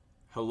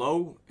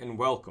Hello and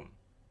welcome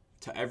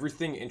to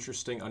Everything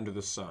Interesting Under the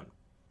Sun.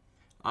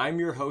 I'm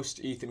your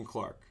host, Ethan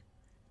Clark.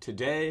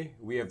 Today,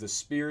 we have the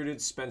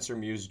spirited Spencer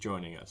Muise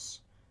joining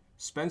us.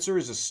 Spencer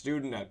is a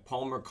student at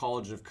Palmer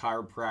College of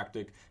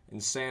Chiropractic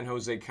in San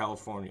Jose,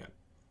 California.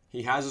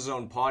 He has his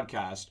own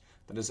podcast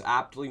that is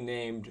aptly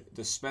named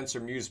the Spencer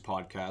Muise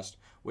Podcast,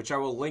 which I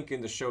will link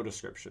in the show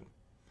description.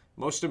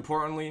 Most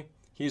importantly,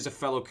 he is a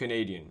fellow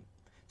Canadian.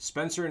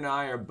 Spencer and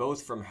I are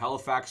both from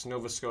Halifax,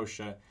 Nova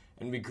Scotia,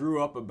 and we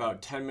grew up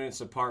about 10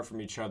 minutes apart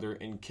from each other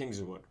in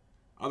Kingswood,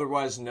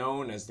 otherwise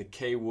known as the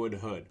K-Wood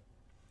Hood.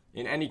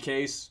 In any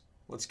case,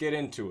 let's get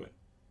into it.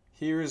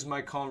 Here is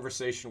my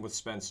conversation with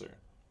Spencer.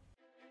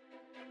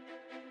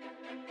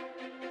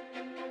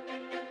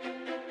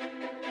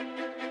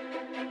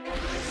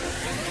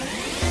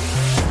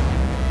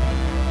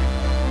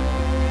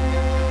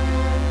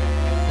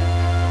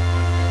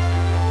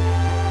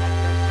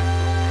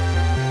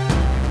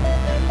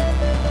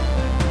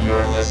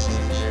 You're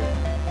listening to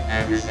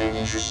Everything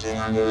Interesting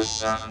Under the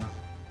Sun.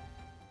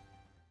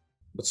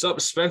 What's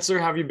up, Spencer?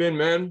 How have you been,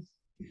 man?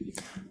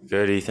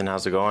 Good, Ethan.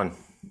 How's it going?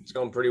 It's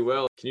going pretty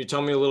well. Can you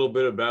tell me a little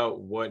bit about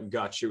what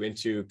got you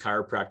into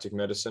chiropractic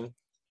medicine?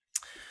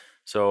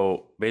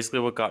 So basically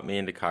what got me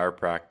into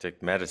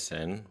chiropractic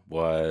medicine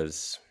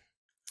was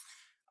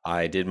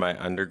I did my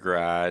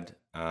undergrad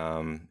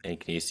in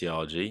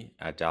kinesiology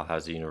at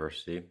Dalhousie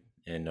University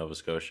in Nova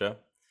Scotia.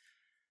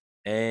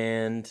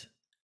 And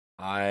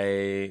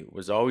I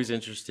was always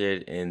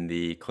interested in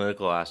the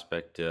clinical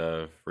aspect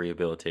of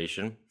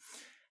rehabilitation.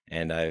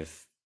 And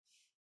I've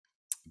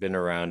been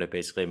around it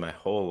basically my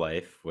whole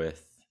life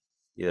with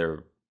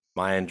either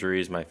my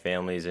injuries, my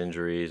family's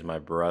injuries, my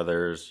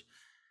brother's.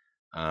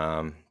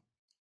 And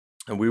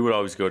we would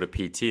always go to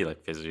PT,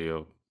 like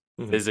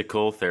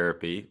physical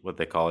therapy, what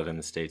they call it in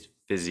the States,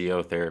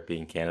 physiotherapy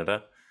in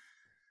Canada.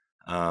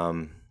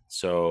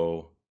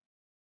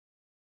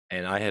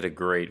 And I had a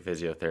great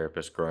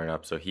physiotherapist growing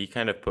up. So he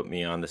kind of put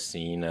me on the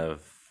scene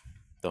of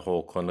the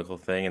whole clinical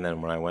thing. And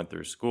then when I went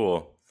through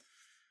school,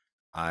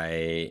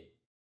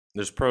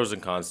 there's pros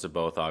and cons to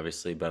both,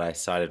 obviously, but I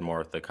sided more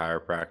with the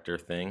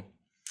chiropractor thing.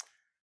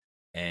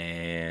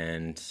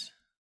 And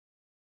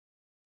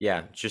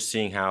yeah, just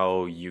seeing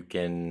how you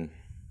can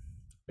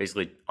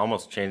basically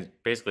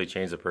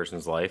change a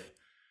person's life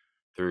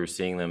through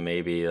seeing them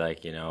maybe a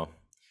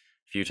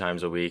few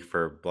times a week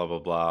for blah, blah,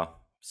 blah,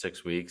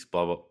 6 weeks,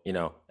 blah, blah,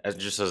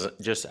 just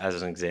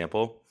as an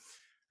example,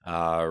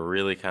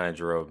 really kind of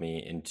drove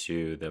me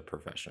into the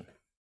profession.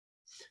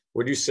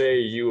 Would you say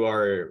you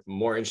are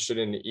more interested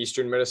in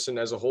Eastern medicine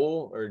as a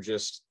whole or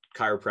just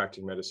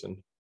chiropractic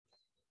medicine?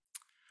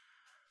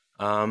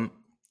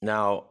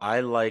 Now, I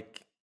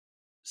like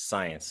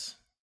science.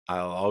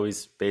 I'll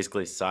always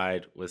basically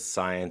side with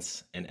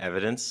science and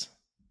evidence.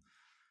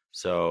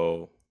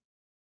 So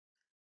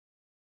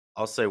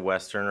I'll say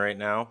Western right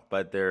now,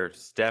 but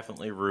there's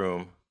definitely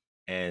room,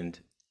 and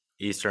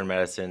Eastern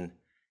medicine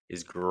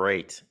is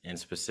great in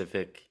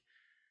specific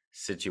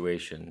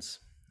situations.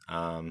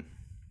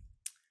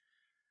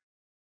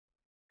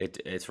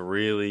 It's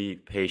really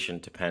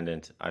patient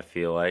dependent, I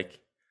feel like,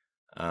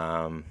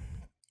 and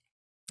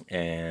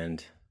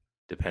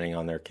depending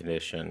on their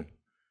condition,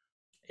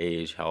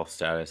 age, health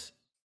status,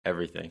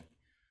 everything.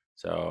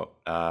 So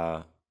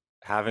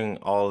having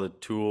all the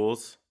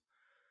tools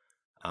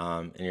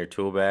in your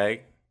tool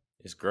bag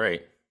is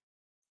great,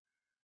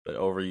 but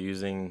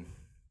overusing,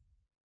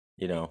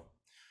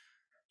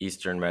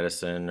 Eastern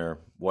medicine or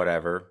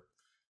whatever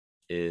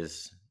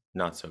is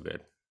not so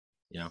good.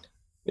 Yeah,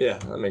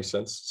 that makes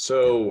sense.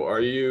 So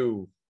are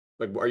you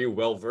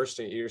well versed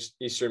in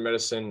Eastern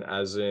medicine,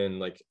 as in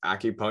like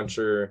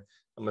acupuncture?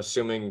 I'm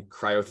assuming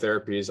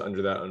cryotherapy is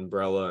under that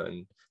umbrella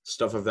and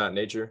stuff of that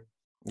nature.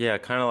 Yeah,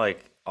 kind of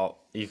like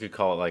you could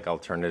call it like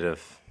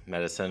alternative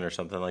medicine or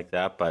something like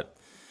that. But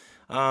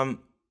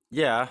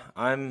yeah,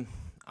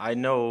 I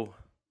know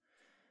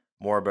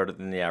more about it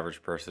than the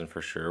average person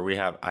for sure.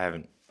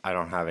 I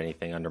don't have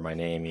anything under my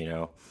name,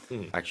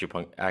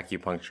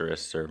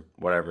 acupuncturist or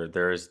whatever.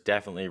 There is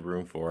definitely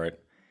room for it,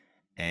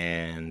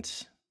 and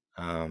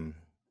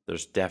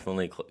there's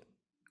definitely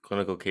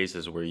clinical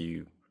cases where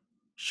you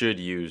should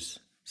use,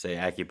 say,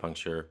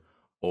 acupuncture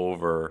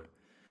over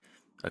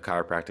a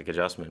chiropractic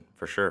adjustment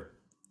for sure.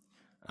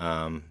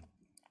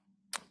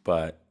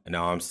 But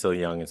no, I'm still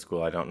young in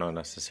school. I don't know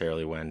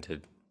necessarily when to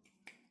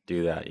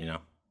do that,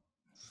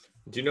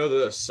 Do you know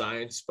the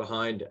science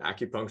behind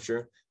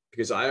acupuncture?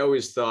 Because I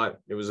always thought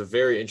it was a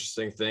very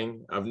interesting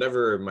thing. I've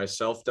never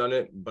myself done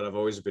it, but I've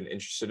always been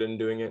interested in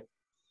doing it.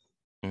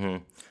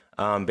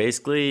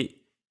 Basically,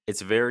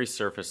 it's very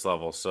surface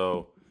level.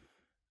 So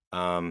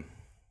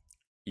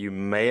you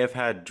may have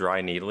had dry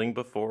needling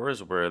before,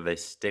 is where they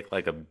stick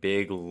like a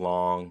big,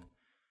 long,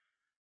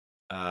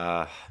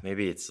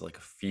 maybe it's like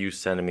a few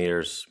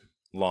centimeters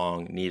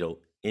long needle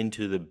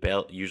into the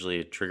belt, usually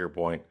a trigger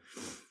point,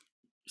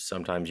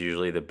 sometimes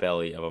usually the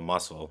belly of a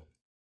muscle,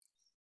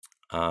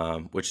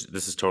 which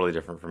this is totally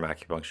different from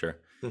acupuncture.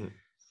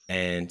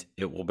 And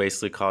it will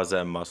basically cause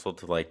that muscle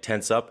to like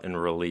tense up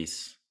and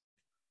release,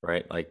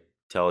 right? Like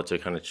tell it to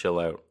kind of chill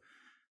out.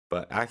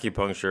 But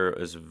acupuncture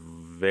is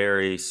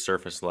very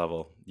surface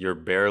level. You're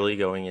barely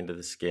going into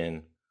the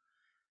skin.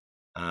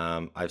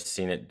 I've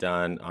seen it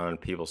done on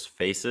people's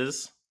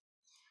faces,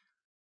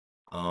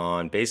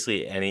 on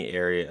basically any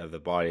area of the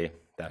body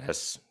that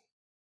has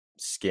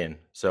skin.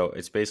 So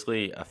it's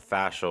basically a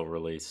fascial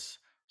release.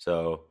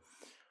 So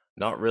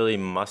not really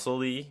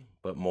muscly,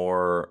 but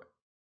more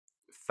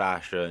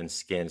fascia and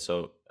skin.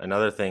 So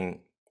another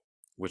thing,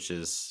 which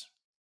is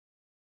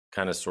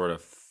kind of sort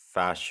of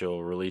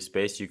fascial release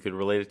based, you could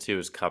relate it to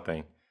is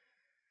cupping.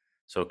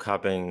 So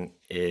cupping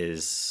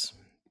is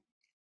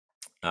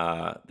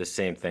the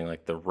same thing,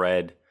 like the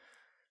red,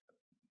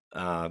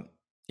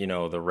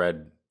 the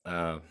red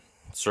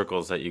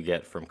circles that you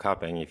get from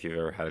cupping, if you've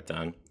ever had it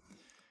done,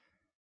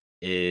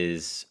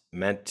 is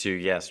meant to,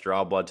 yes,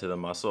 draw blood to the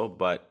muscle,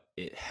 but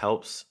it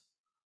helps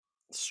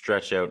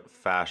stretch out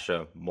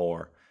fascia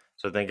more.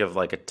 So think of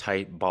like a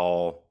tight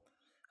ball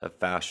of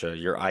fascia.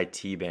 Your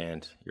IT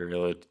band, your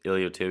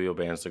iliotibial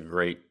band is a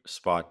great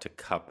spot to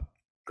cup,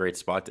 great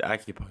spot to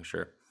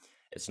acupuncture.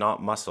 It's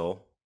not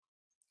muscle.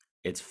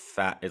 It's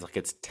fat. It's like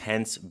it's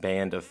tense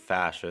band of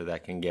fascia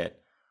that can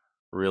get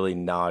really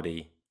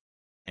knotty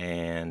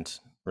and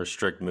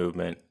restrict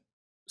movement.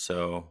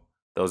 So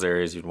those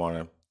areas you'd want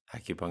to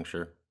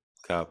acupuncture,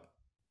 cup,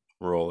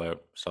 roll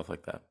out, stuff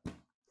like that.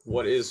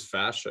 What is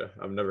fascia?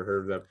 I've never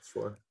heard of that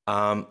before.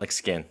 Like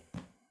skin.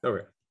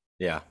 Okay.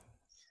 Yeah.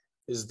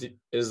 Is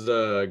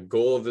the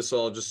goal of this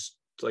all just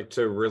like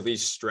to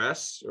release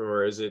stress,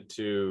 or is it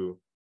to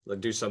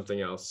like do something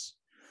else?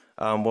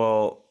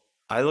 Well,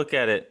 I look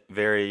at it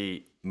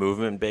very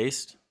movement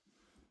based.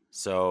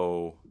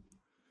 So,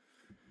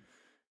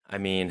 I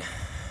mean,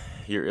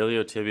 your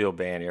iliotibial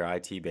band, your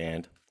IT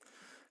band,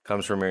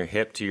 comes from your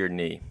hip to your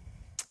knee.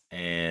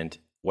 And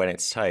when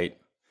it's tight,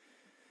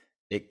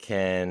 it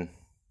can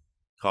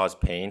cause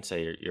pain.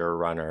 Say you're a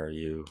runner,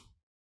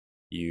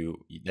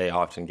 they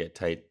often get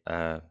tight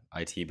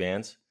IT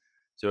bands.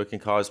 So it can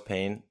cause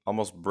pain,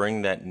 almost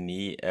bring that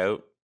knee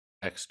out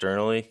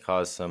externally,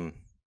 cause some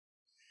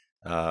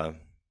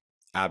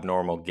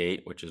abnormal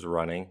gait, which is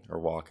running or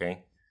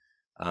walking,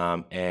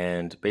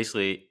 and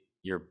basically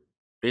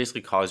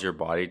cause your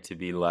body to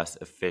be less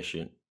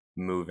efficient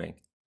moving.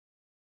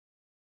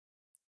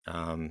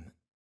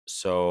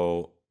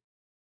 So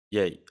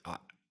yeah,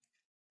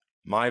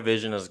 my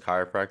vision as a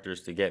chiropractor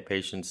is to get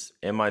patients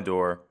in my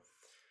door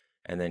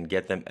and then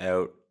get them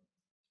out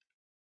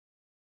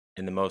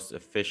in the most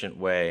efficient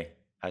way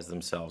as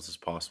themselves as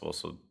possible.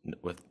 So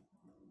with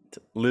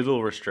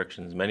little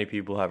restrictions. Many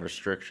people have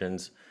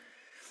restrictions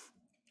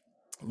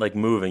like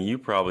moving. You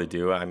probably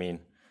do. I mean,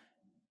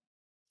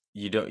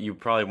 you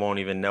probably won't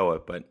even know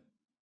it, but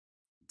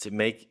it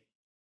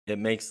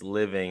makes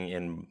living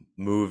and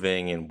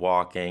moving and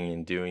walking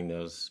and doing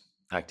those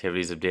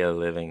activities of daily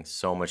living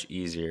so much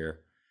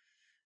easier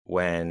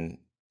when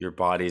your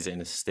body's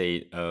in a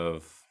state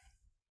of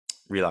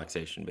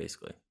relaxation,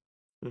 basically.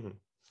 Mm-hmm.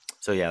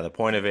 So yeah, the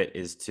point of it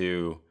is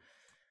to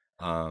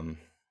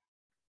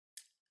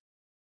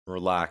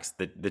relax.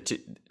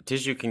 The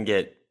tissue can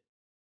get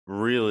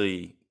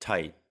really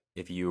tight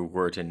if you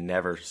were to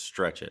never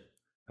stretch it.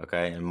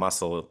 Okay, and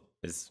muscle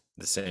is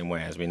the same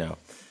way, as we know.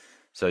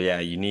 So yeah,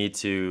 you need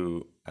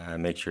to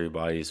make sure your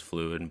body is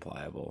fluid and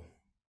pliable.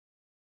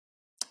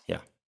 Yeah.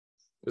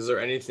 Is there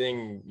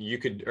anything you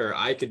could or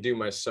I could do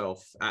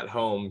myself at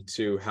home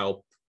to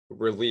help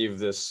relieve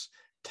this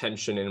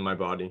tension in my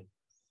body?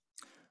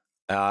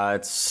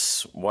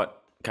 It's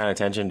what kind of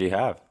tension do you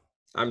have?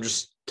 I'm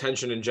just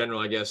tension in general,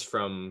 I guess,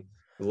 from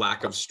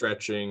lack of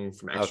stretching,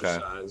 from Okay.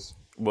 exercise.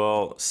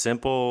 Well,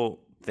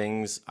 simple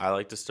things I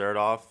like to start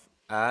off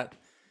at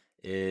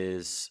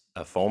is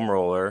a foam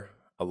roller.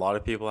 A lot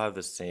of people have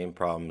the same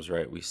problems,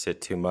 right? We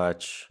sit too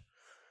much.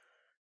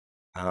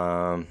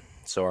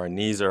 So our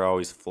knees are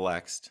always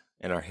flexed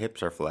and our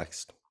hips are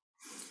flexed.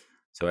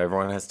 So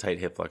everyone has tight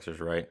hip flexors,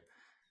 right?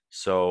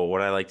 So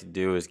what I like to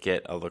do is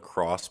get a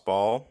lacrosse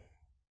ball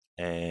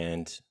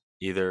and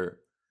either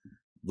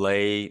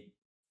lay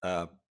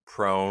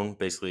prone,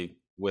 basically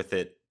with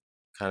it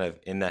kind of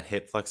in that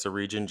hip flexor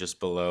region just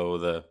below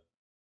the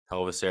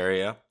pelvis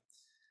area,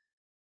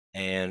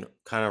 and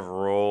kind of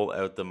roll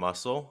out the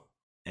muscle.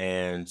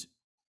 And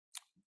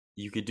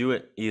you could do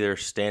it either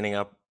standing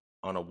up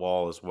on a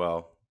wall as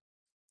well,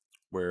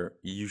 where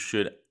you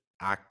should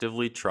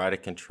actively try to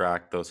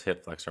contract those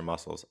hip flexor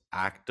muscles,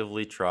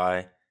 actively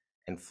try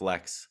and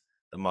flex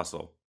the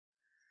muscle,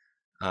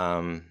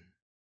 and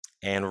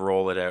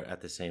roll it out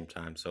at the same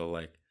time. So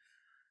like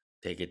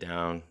take it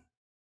down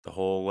the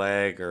whole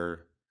leg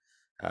or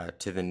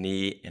to the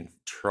knee and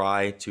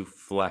try to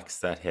flex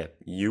that hip.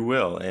 You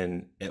will,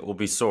 and it will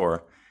be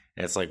sore.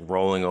 And it's like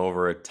rolling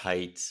over a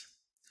tight,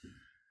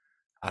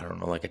 I don't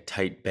know, like a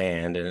tight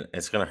band, and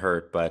it's going to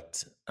hurt.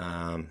 But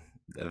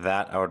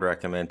that I would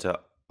recommend to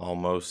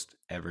almost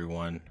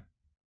everyone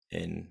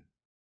in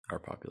our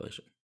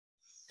population.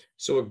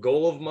 So a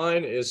goal of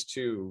mine is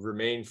to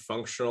remain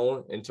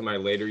functional into my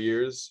later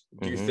years.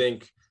 Do you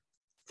think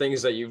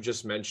things that you've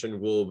just mentioned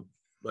will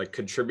like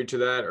contribute to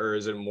that, or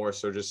is it more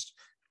so just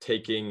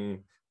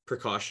taking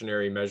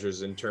precautionary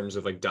measures in terms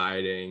of like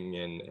dieting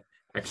and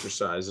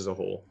exercise as a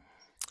whole?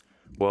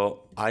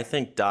 Well, I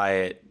think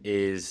diet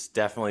is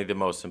definitely the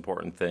most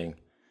important thing.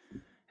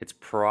 It's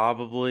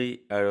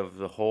probably out of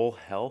the whole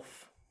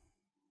health,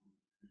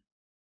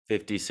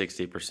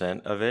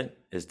 50-60% of it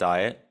is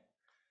diet.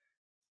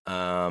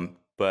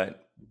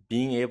 But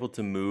being able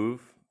to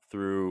move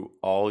through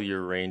all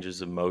your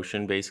ranges of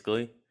motion,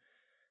 basically,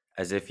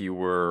 as if you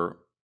were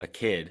a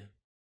kid,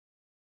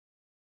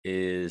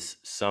 is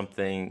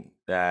something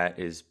that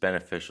is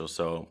beneficial.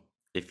 So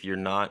if you're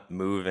not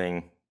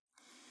moving,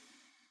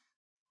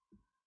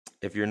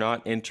 if you're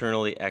not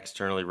internally,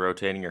 externally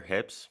rotating your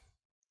hips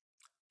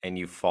and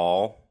you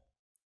fall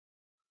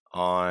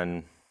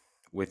on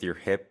with your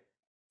hip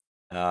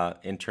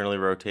internally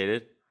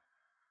rotated,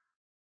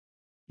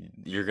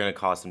 you're going to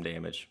cause some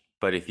damage.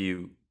 But if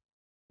you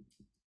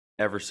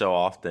ever so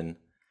often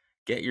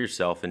get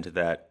yourself into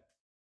that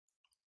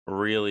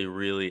really,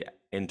 really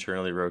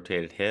internally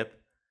rotated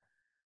hip,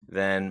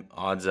 then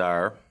odds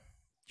are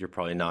you're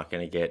probably not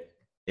going to get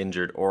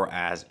injured or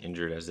as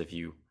injured as if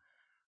you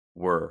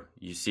were.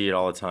 You see it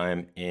all the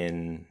time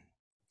in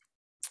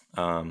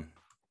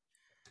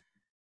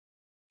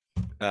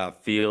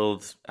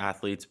field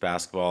athletes,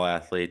 basketball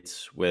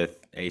athletes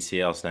with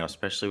ACLs now,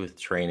 especially with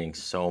training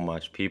so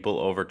much. People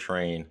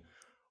overtrain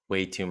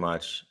way too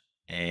much,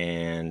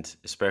 and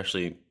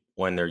especially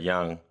when they're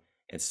young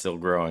and still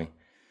growing,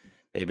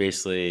 they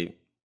basically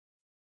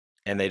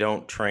and they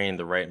don't train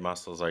the right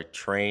muscles. Like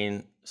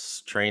train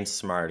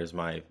smart is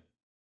my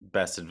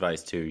best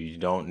advice too. You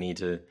don't need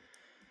to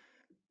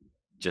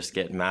just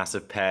get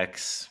massive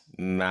pecs,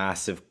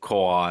 massive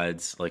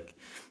quads, like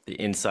the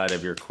inside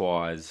of your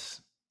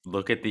quads.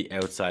 Look at the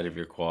outside of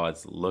your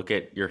quads. Look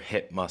at your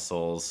hip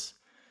muscles,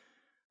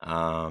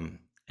 and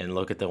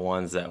look at the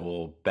ones that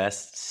will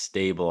best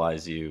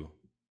stabilize you,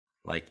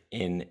 like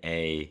in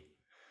a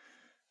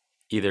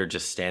either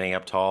just standing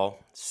up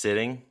tall,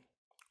 sitting,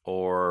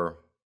 or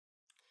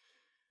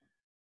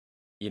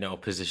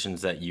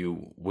positions that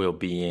you will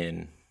be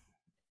in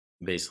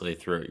basically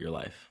throughout your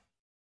life.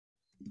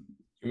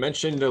 You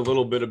mentioned a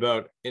little bit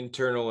about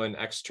internal and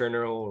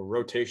external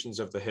rotations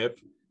of the hip.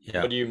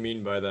 Yeah. What do you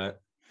mean by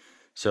that?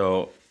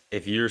 So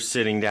if you're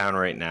sitting down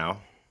right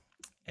now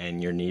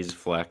and your knees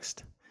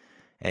flexed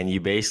and you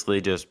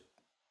basically just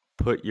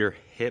put your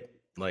hip,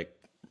 like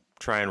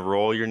try and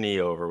roll your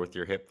knee over with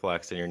your hip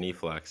flexed and your knee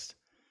flexed,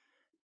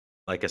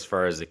 like as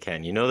far as it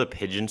can. You know the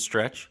pigeon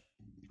stretch?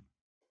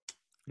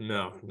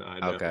 No, I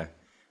don't. Okay.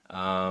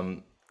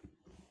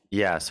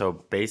 Yeah, so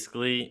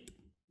basically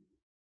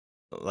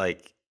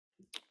like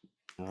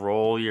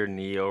roll your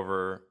knee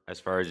over as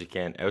far as you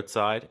can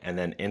outside, and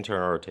then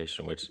internal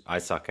rotation, which I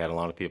suck at, a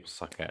lot of people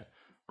suck at.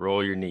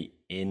 Roll your knee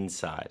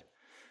inside.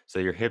 So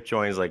your hip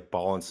joint is like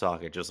ball and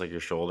socket, just like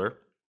your shoulder,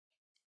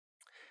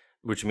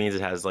 which means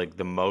it has like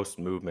the most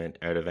movement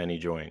out of any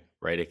joint,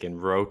 right? It can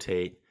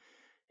rotate,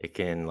 it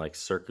can like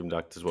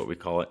circumduct is what we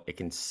call it. It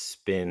can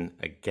spin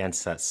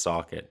against that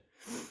socket.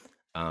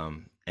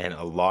 And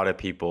a lot of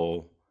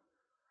people's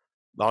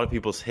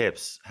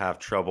hips have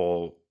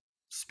trouble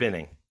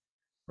spinning,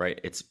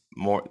 right? It's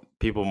more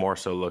people more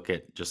so look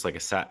at just like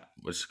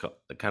which is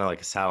kind of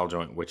like a saddle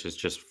joint, which is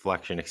just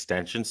flexion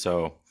extension.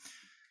 So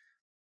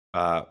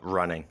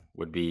running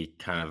would be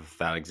kind of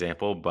that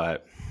example,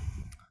 but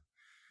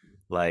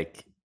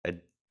like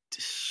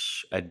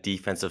a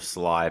defensive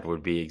slide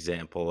would be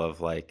example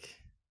of like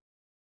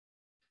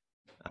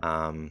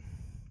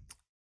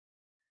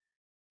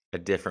a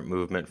different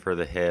movement for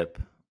the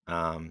hip.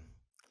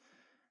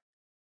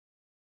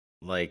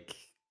 Like,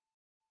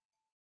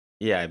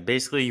 yeah,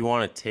 basically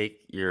I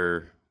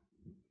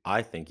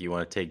think you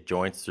want to take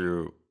joints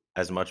through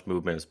as much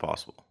movement as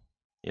possible,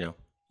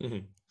 Mm-hmm.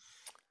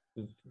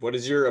 What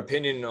is your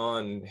opinion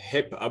on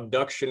hip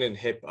abduction and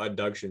hip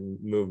adduction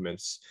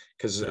movements?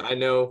 Because I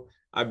know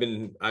I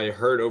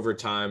heard over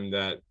time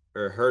that,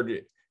 or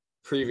heard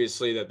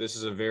previously that this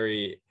is a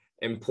very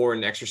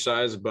important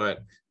exercise,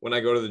 but when I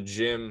go to the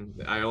gym,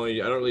 I don't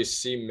really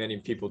see many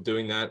people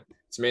doing that.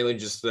 It's mainly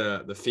just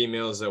the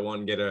females that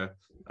want to get a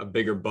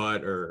bigger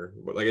butt, or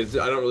like I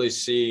don't really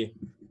see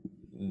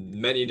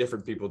many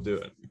different people do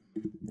it.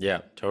 Yeah,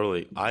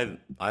 totally. I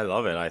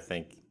love it. I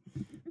think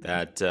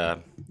that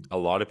a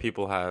lot of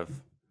people have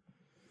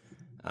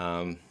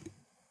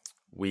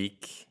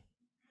weak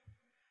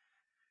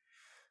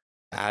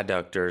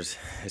adductors,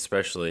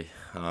 especially.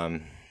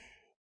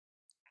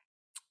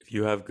 If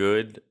you have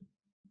good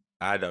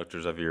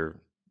adductors of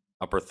your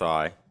upper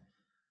thigh,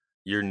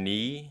 your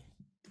knee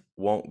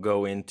won't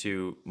go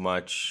into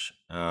much,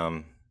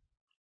 abductors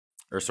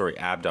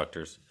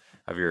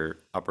of your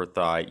upper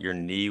thigh. Your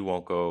knee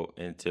won't go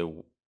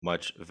into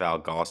much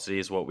valgosity,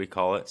 is what we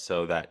call it.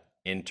 So that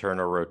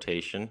internal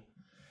rotation,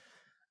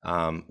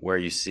 where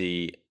you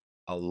see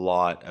a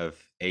lot of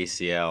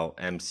ACL,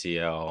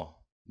 MCL,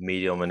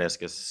 medial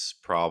meniscus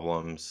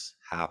problems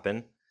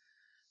happen.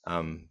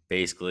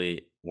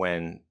 Basically,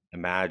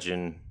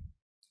 imagine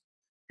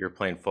you're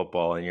playing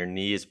football and your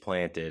knee is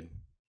planted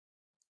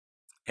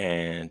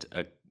and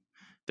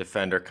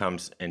defender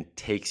comes and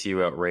takes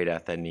you out right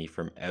at that knee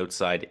from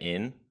outside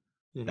in,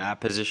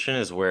 that position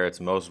is where it's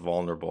most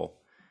vulnerable.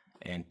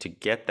 And to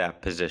get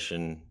that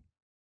position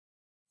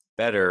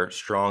better,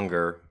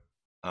 stronger,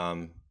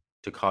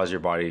 to cause your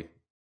body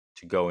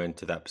to go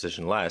into that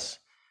position less,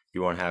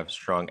 you want to have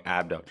strong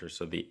abductors,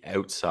 so the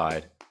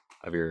outside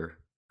of your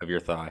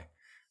thigh.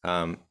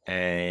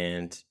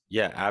 And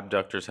yeah,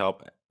 abductors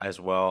help as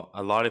well.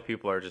 A lot of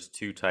people are just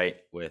too tight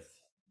with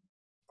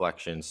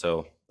flexion,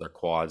 so their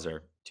quads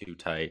are too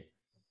tight.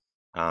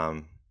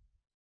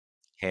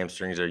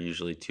 Hamstrings are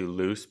usually too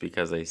loose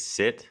because they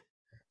sit.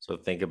 So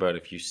think about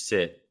if you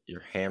sit,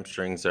 your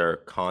hamstrings are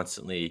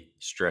constantly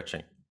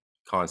stretching,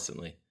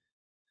 constantly.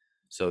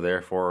 So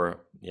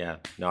therefore, yeah,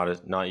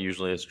 not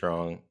usually as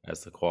strong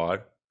as the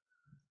quad.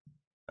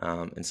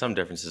 And some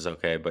differences,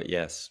 okay, but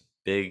yes,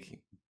 big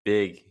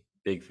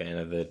fan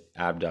of the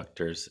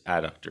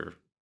adductor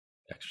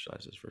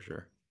exercises for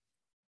sure.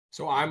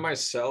 So I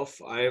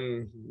myself,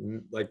 I'm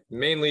like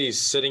mainly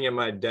sitting at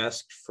my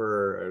desk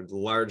for a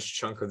large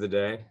chunk of the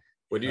day.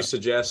 Would you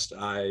suggest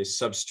I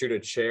substitute a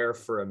chair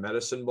for a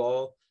medicine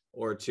ball,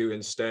 or to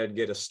instead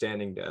get a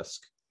standing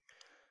desk?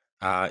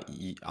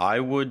 I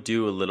would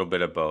do a little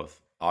bit of both.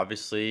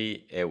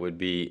 Obviously,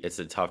 it's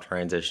a tough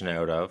transition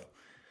out of.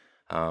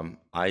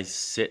 I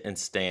sit and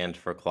stand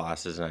for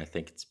classes, and I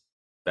think it's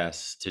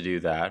best to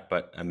do that.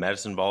 But a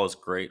medicine ball is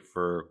great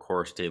for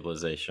core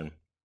stabilization.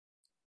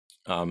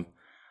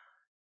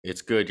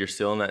 It's good. You're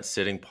still in that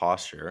sitting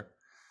posture,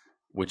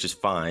 which is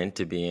fine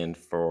to be in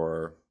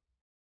for,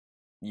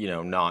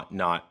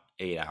 not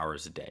 8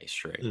 hours a day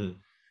straight.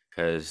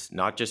 Because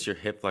not just your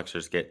hip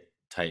flexors get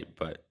tight,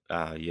 but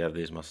you have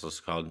these muscles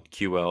called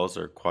QLs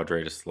or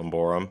quadratus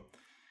lumborum.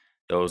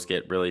 Those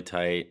get really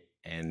tight,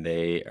 and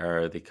they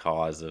are the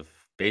cause of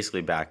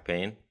basically back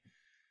pain,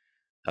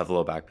 of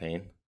low back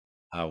pain,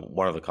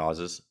 one of the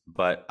causes.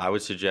 But I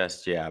would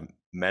suggest,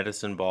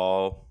 medicine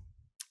ball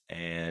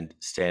and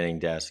standing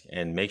desk,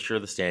 and make sure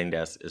the standing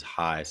desk is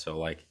high. So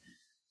like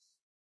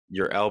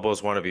your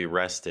elbows want to be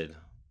rested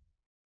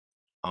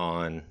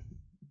on,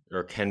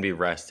 or can be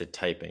rested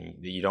typing.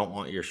 You don't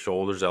want your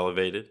shoulders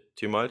elevated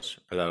too much,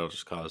 or that'll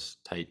just cause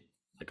tight,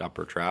 like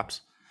upper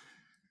traps.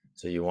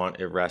 So you want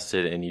it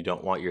rested, and you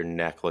don't want your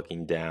neck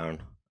looking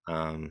down.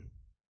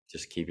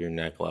 Just keep your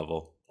neck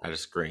level at a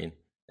screen,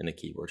 and the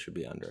keyboard should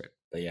be under it.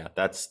 But yeah,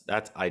 that's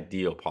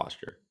ideal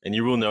posture, and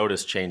you will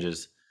notice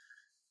changes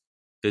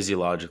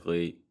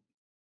physiologically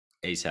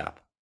ASAP.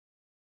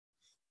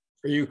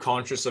 Are you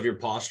conscious of your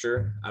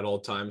posture at all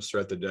times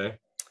throughout the day?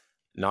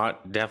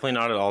 Definitely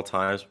not at all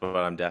times, but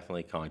I'm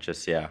definitely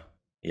conscious. Yeah,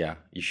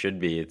 you should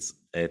be. It's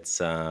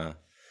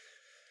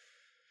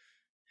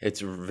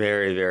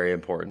very, very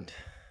important.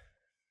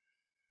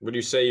 Would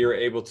you say you're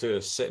able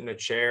to sit in a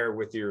chair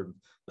with your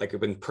like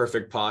in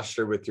perfect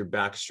posture with your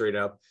back straight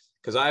up?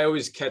 Because I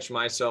always catch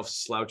myself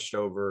slouched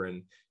over,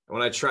 and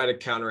when I try to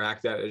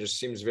counteract that, it just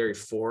seems very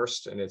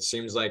forced, and it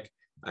seems like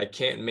I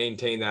can't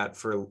maintain that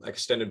for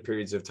extended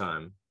periods of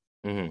time.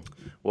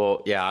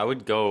 Well, yeah, I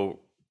would go,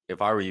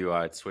 if I were you,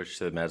 I'd switch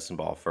to the medicine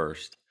ball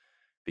first,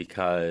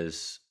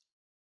 because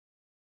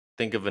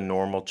think of a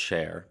normal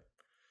chair.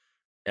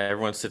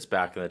 Everyone sits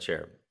back in the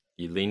chair.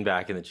 You lean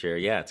back in the chair.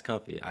 Yeah, it's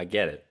comfy. I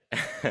get it.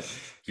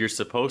 You're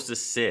supposed to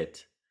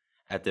sit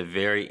at the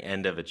very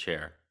end of a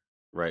chair,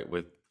 right?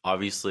 With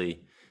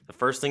obviously the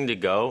first thing to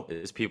go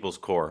is people's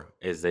core.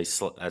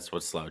 That's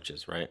what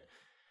slouches, right?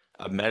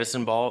 A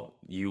medicine ball,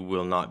 you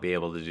will not be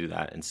able to do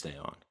that and stay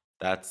on.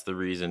 That's the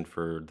reason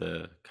for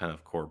the kind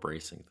of core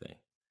bracing thing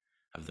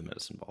of the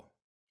medicine ball.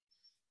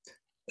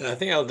 I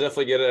think I'll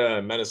definitely get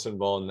a medicine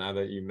ball now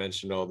that you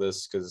mentioned all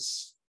this,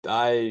 because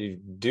I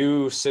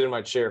do sit in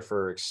my chair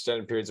for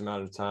extended periods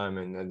amount of time,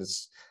 and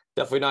it's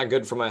definitely not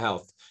good for my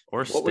health.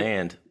 Or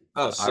stand.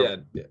 Yeah,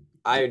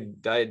 I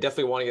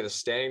definitely want to get a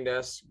standing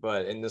desk,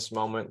 but in this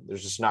moment,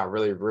 there's just not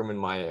really room in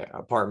my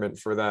apartment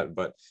for that.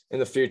 But in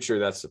the future,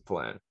 that's the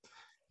plan.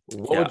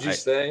 What would you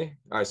say?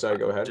 All right, sorry,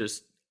 go ahead.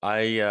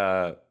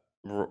 I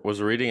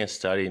was reading a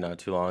study not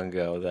too long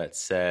ago that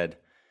said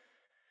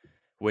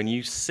when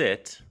you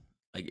sit,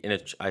 like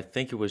I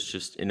think it was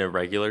just in a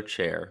regular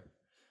chair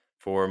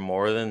for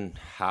more than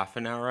half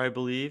an hour, I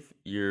believe,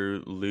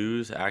 you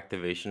lose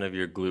activation of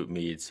your glute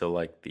med, so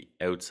like the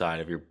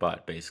outside of your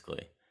butt,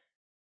 basically,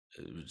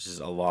 which is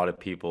a lot of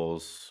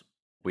people's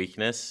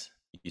weakness.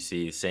 You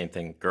see the same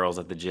thing, girls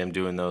at the gym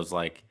doing those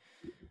like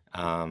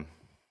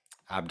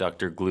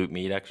abductor glute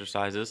med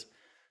exercises.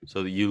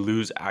 So you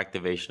lose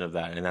activation of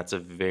that, and that's a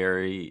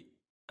very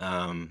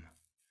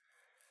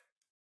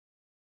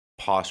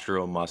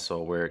postural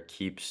muscle where it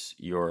keeps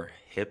your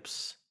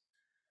hips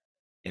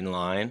in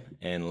line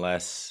and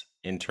less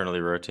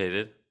internally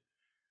rotated.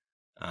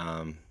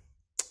 But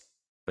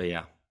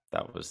yeah,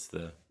 that was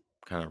the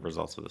kind of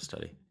results of the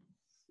study.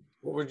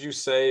 What would you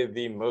say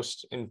the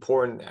most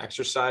important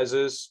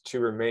exercises to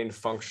remain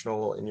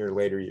functional in your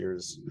later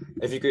years,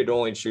 if you could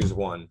only choose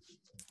one?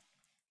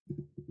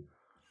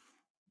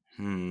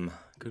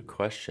 Good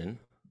question.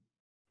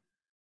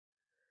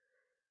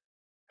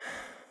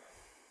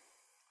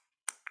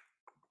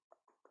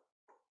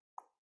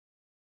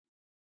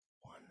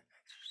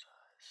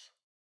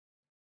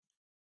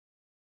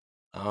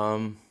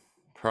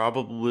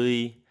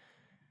 Probably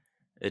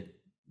a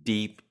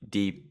deep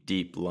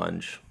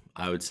lunge,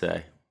 I would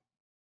say.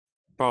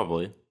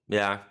 Probably.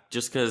 Yeah,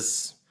 just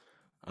because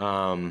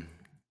um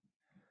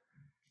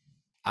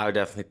I would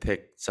definitely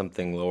pick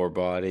something lower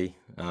body.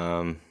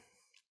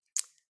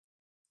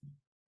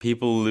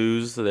 People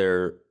lose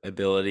their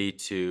ability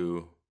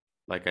to,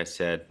 like I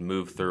said,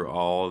 move through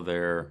all of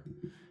their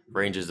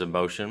ranges of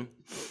motion.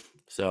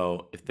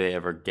 So if they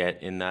ever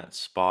get in that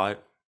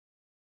spot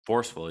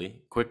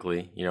forcefully,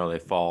 quickly, they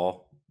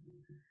fall,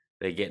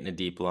 they get in a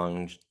deep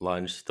lunge,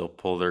 they'll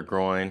pull their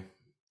groin,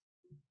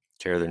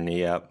 tear their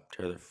knee up,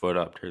 tear their foot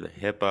up, tear their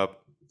hip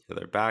up, tear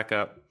their back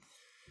up.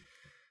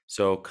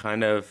 So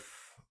kind of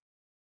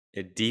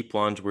a deep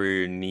lunge where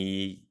your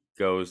knee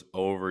goes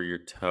over your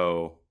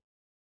toe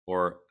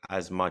or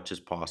as much as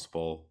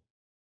possible,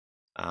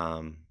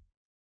 um,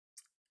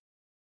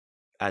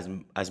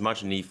 as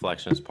much knee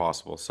flexion as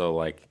possible. So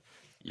like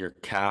your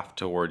calf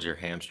towards your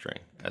hamstring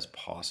as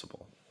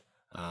possible,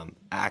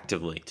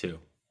 actively too.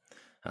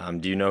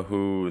 Do you know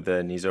who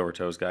the knees over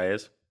toes guy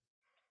is?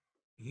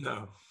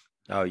 No.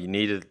 Oh, you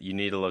need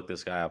to look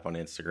this guy up on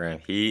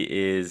Instagram. He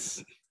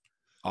is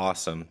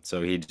awesome.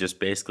 So he just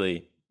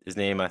basically, his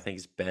name I think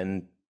is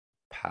Ben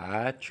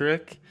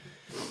Patrick,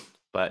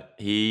 but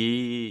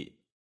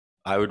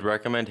I would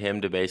recommend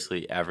him to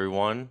basically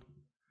everyone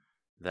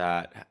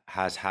that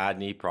has had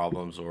knee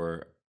problems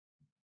or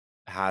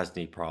has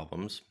knee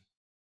problems.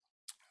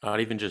 Not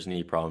even just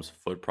knee problems,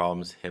 foot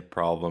problems, hip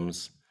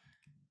problems,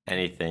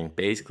 anything.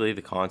 Basically,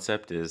 the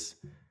concept is,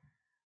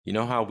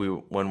 how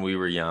when we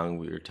were young,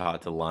 we were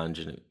taught to lunge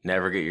and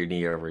never get your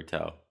knee over your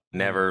toe.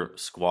 Never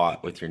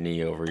squat with your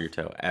knee over your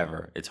toe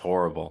ever. It's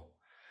horrible.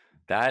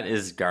 That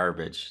is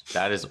garbage.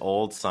 That is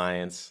old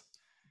science.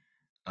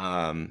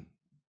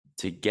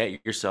 To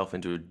get yourself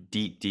into a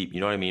deep, you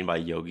know what I mean by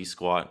yogi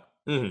squat?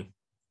 Mm-hmm.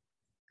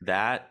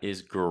 That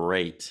is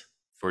great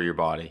for your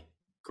body.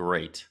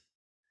 Great.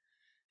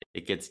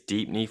 It gets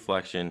deep knee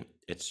flexion.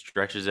 It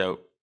stretches out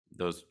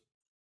those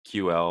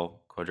QL,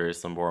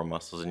 quadratus lumborum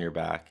muscles in your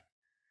back.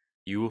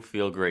 You will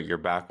feel great. Your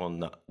back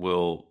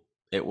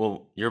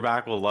your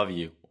back will love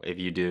you if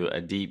you do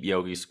a deep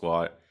yogi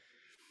squat,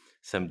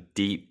 some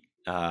deep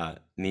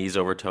knees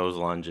over toes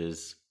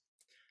lunges,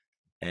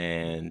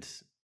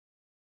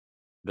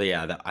 but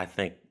yeah, I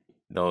think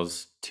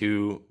those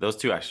two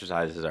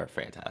exercises are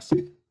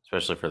fantastic,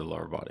 especially for the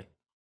lower body.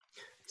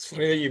 It's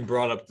funny that you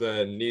brought up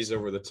the knees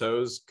over the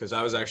toes because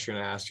I was actually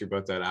going to ask you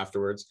about that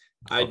afterwards.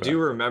 I Okay. do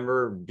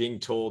remember being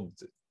told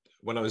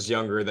when I was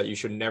younger that you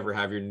should never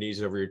have your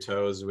knees over your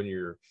toes when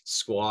you're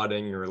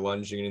squatting or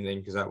lunging or anything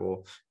because that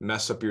will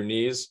mess up your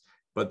knees.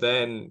 But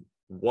then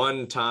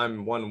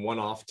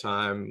one-off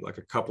time, like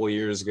a couple of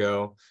years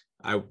ago,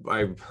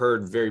 I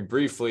heard very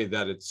briefly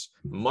that it's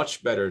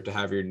much better to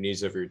have your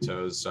knees over your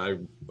toes. So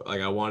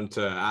I wanted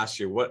to ask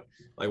you what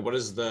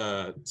is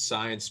the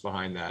science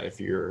behind that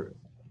if you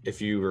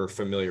were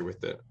familiar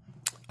with it.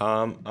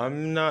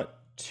 I'm not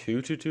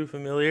too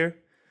familiar,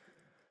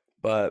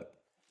 but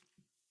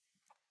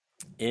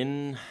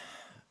in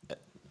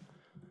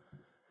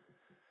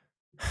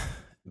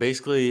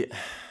basically,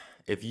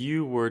 if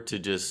you were to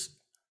just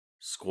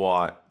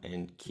squat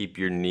and keep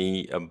your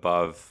knee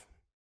above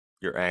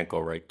your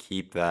ankle, right?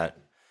 Keep that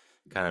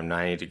kind of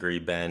 90-degree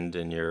bend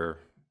in your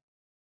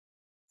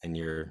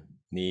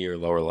knee or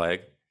lower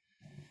leg.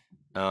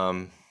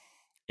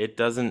 It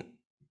doesn't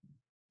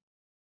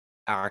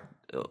act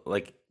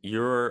like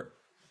your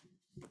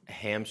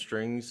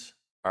hamstrings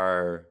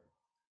are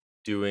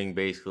doing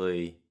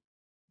basically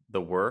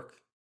the work.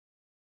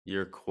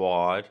 Your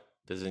quad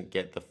doesn't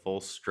get the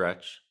full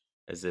stretch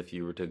as if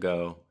you were to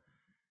go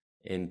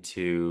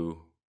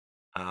into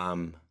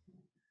um,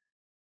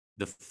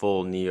 the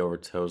full knee over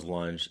toes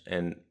lunge.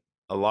 And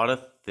a lot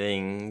of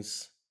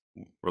things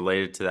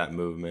related to that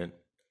movement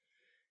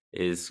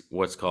is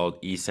what's called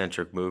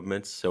eccentric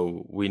movements.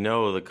 So we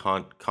know the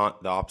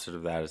opposite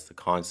of that is the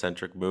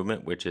concentric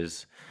movement, which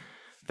is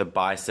the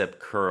bicep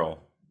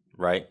curl,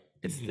 right?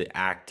 It's the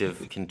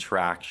active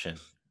contraction,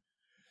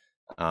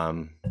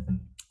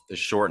 the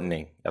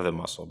shortening of the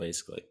muscle,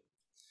 basically.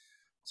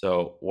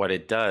 So what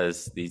it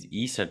does, these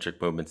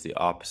eccentric movements, the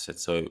opposite.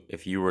 So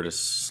if you were to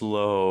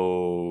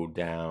slow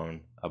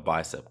down a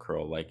bicep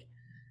curl, like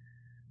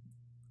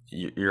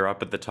you're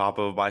up at the top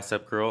of a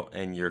bicep curl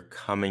and you're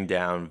coming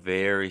down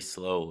very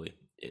slowly.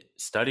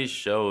 Studies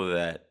show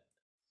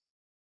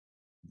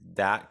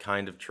that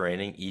kind of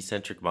training,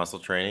 eccentric muscle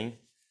training,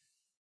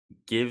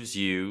 gives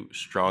you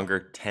stronger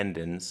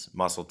tendons,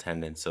 muscle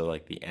tendons, so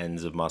like the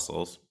ends of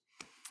muscles.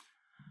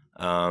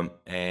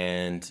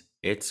 And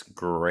it's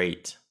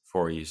great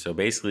for you. So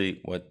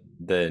basically what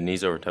the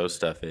knees over toes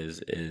stuff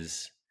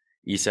is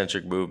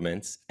eccentric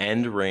movements,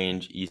 end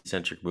range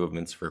eccentric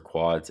movements for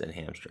quads and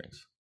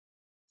hamstrings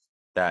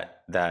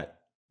that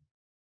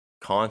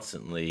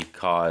constantly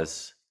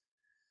cause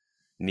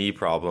knee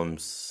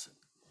problems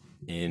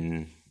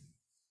in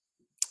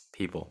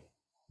people.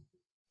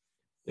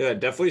 Yeah,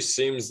 it definitely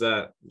seems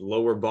that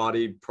lower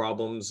body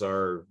problems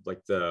are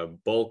like the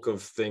bulk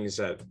of things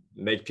that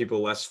make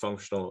people less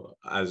functional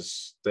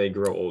as they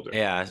grow older.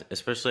 Yeah,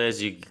 especially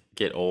as you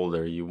get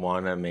older, you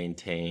want to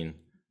maintain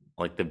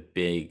like the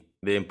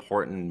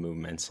important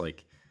movements.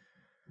 Like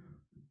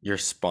your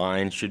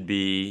spine should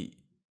be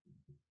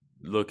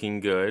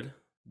looking good.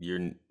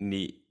 Your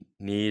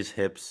knees,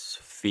 hips,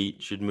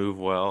 feet should move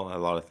well. A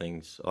lot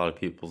of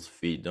people's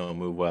feet don't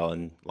move well,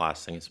 and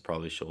last thing is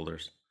probably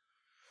shoulders.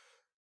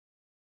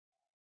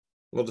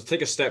 Well, to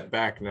take a step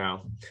back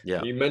now,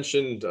 Yeah. you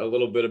mentioned a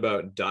little bit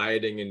about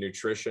dieting and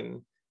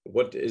nutrition.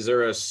 What is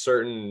there a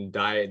certain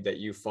diet that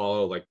you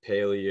follow, like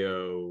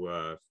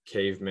paleo,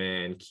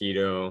 caveman,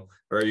 keto,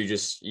 or are you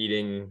just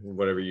eating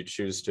whatever you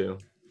choose to?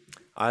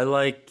 I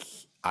like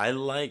I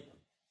like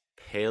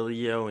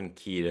paleo and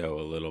keto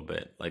a little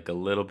bit, like a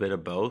little bit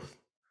of both.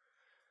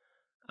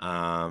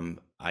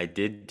 I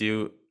did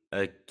do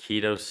a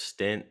keto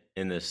stint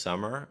in the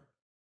summer,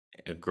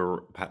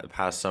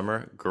 past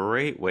summer.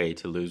 Great way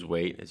to lose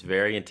weight. It's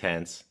very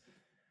intense.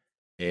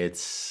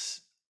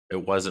 It's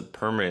it wasn't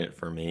permanent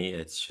for me.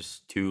 It's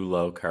just too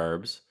low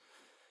carbs.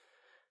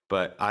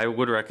 But I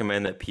would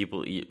recommend that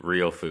people eat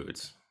real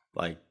foods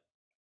like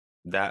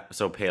that.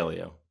 So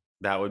paleo.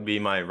 That would be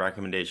my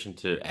recommendation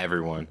to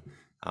everyone.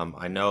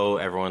 I know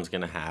everyone's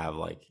gonna have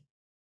like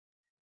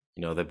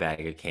the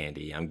bag of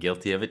candy. I'm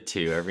guilty of it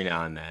too every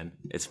now and then.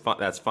 It's fun.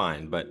 That's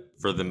fine. But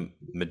for the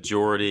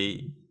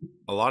majority,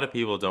 a lot of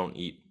people don't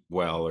eat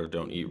well or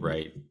don't eat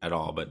right at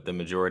all. But the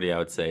majority, I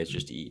would say, is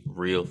just eat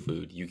real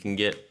food. You can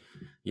get,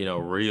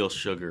 real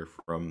sugar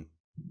from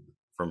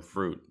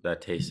fruit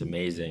that tastes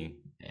amazing,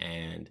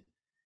 and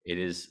it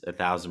is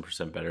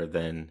 1,000% better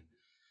than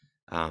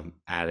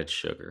added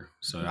sugar.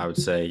 So I would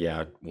say,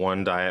 yeah,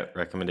 one diet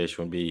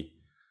recommendation would be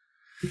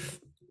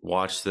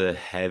watch the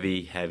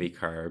heavy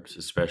carbs,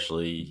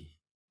 especially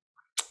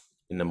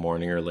in the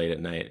morning or late at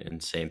night.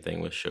 And same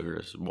thing with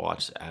sugars.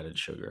 Watch the added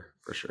sugar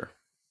for sure.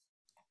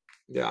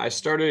 Yeah, I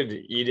started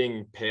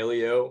eating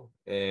paleo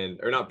and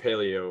or not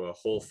paleo,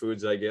 Whole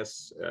Foods, I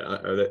guess.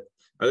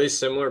 Are they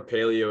similar,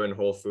 paleo and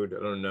whole food?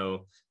 I don't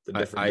know the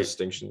different I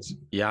distinctions.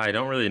 Yeah, I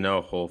don't really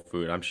know whole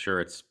food. I'm sure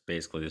it's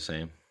basically the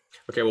same.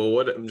 Okay, well,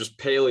 what I'm just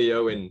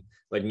paleo and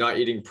like not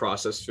eating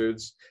processed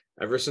foods.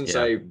 Ever since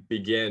Yeah. I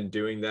began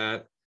doing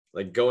that,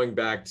 like going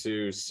back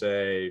to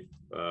say,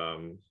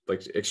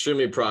 like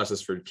extremely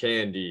processed food,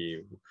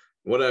 candy,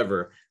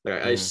 whatever.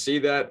 Like I Mhm. see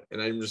that,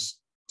 and I'm just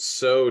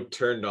so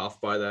turned off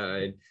by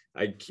that.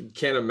 I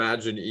can't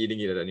imagine eating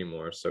it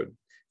anymore. So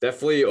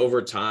definitely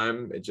over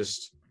time, it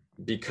just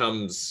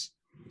becomes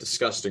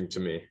disgusting to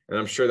me, and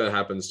I'm sure that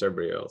happens to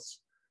everybody else.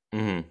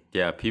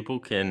 Yeah, people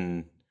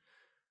can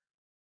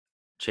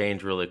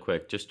change really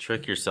quick. Just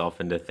trick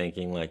yourself into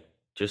thinking like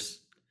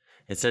just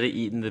instead of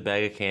eating the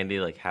bag of candy,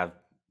 like have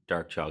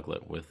dark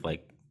chocolate with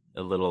like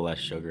a little less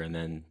sugar, and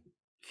then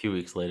a few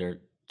weeks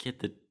later get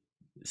the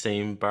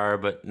same bar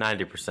but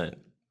 90%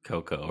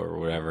 cocoa or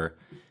whatever.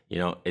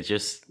 It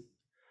just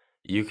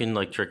you can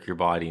like trick your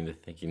body into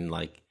thinking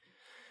like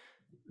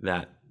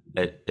that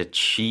a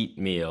cheat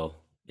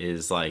meal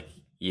is like,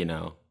 you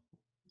know,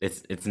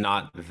 it's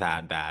not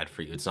that bad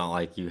for you. It's not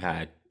like you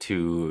had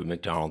two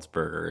McDonald's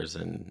burgers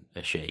and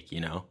a shake.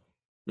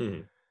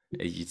 Mhm.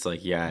 It's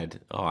like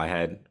I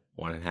had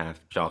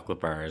 1.5 chocolate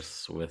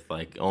bars with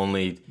like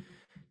only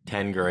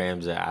 10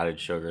 grams of added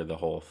sugar in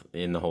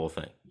the whole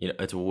thing.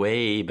 It's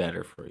way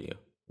better for you.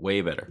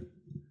 Way better.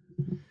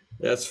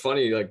 Yeah, it's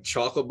funny. Like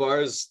chocolate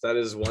bars, that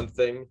is one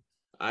thing.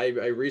 I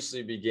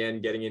recently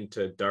began getting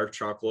into dark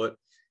chocolate,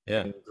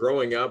 Yeah. and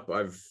growing up,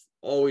 I've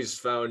always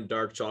found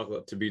dark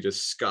chocolate to be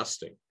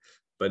disgusting.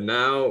 But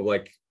now,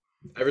 like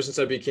ever since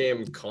I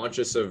became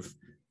conscious of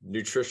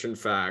nutrition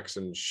facts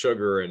and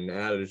sugar and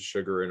added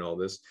sugar and all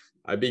this,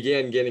 I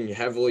began getting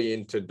heavily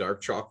into dark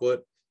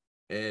chocolate.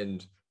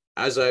 And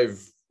as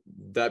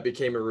that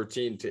became a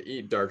routine to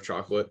eat dark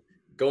chocolate,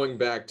 going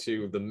back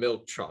to the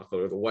milk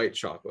chocolate or the white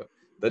chocolate,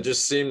 that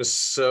just seems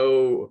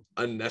so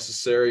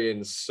unnecessary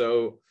and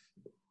so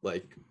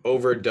like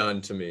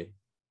overdone to me.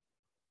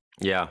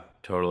 Yeah,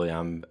 totally.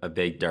 I'm a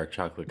big dark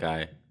chocolate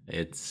guy.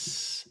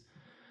 It's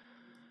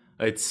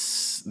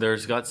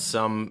there's got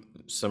some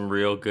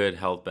real good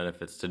health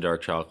benefits to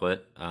dark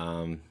chocolate.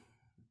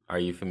 Are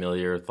you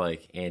familiar with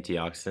like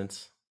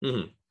antioxidants?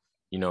 Mhm.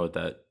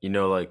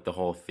 Like the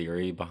whole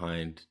theory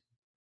behind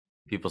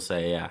people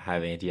say, yeah,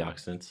 have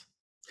antioxidants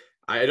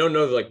I don't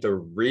know like the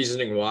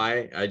reasoning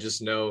why. I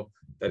just know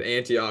that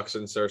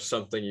antioxidants are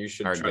something you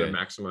should are try to good.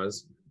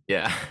 maximize.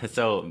 Yeah.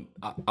 So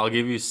I'll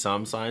give you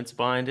some science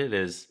behind it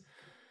is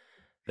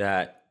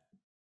that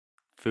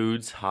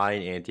foods high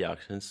in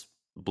antioxidants,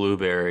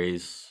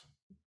 blueberries,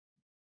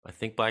 I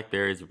think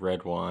blackberries,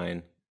 red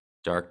wine,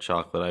 dark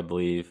chocolate, I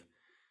believe.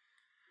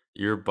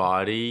 Your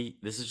body,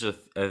 this is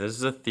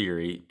a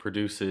theory,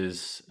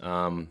 produces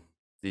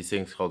these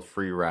things called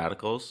free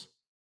radicals,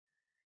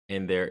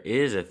 and there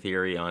is a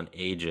theory on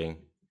aging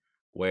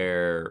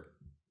where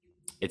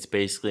it's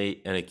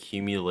basically an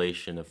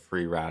accumulation of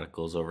free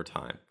radicals over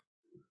time.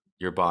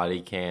 Your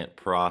body can't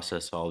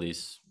process all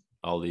these.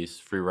 all these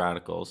free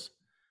radicals.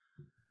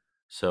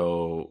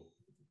 So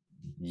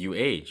you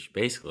age,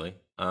 basically.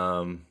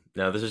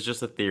 Now, this is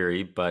just a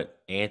theory,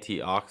 but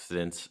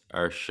antioxidants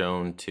are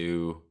shown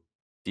to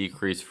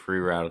decrease free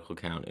radical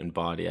count in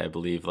body. I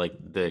believe like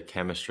the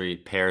chemistry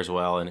pairs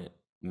well and it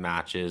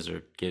matches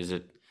or gives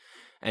it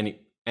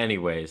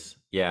anyways.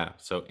 Yeah,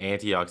 so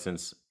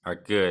antioxidants are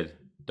good.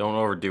 Don't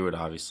overdo it,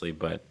 obviously,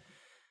 but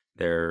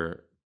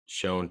they're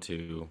shown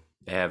to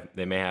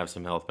they may have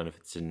some health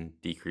benefits in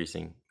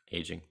decreasing the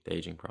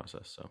aging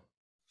process. So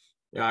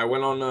Yeah, I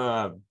went on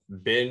a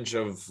binge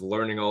of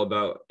learning all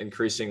about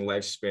increasing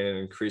lifespan and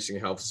increasing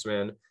health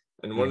span.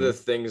 And one of the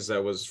hmm things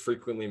that was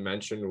frequently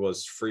mentioned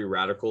was free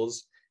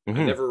radicals.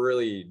 I hmm never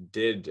really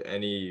did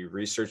any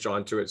research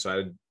onto it, so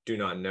I do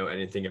not know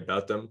anything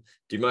about them.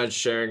 Do you mind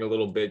sharing a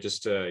little bit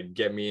just to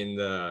get me in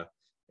the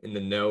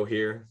know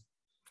here?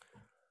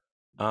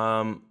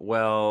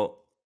 well,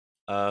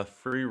 a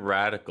free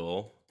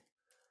radical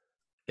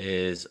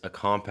is a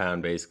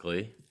compound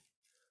basically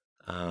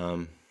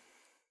um,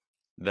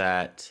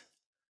 that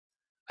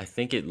I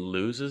think it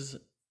loses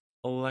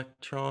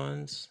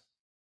electrons.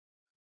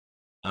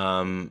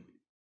 Um,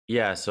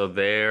 yeah, so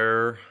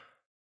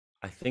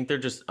I think they're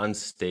just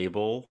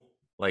unstable,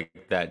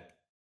 like that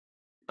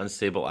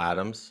unstable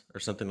atoms or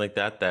something like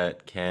that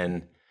that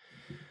can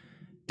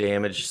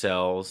damage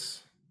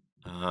cells,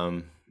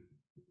 um,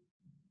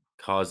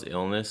 cause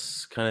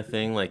illness kind of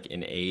thing, like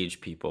in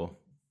age people,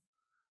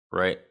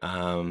 right?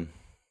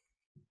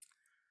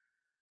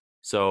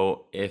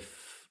 So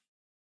if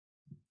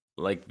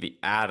like the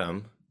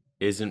atom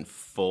isn't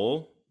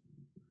full,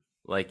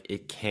 like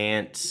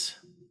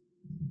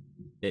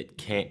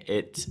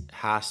it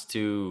has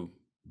to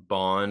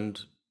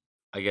bond,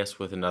 I guess,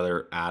 with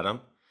another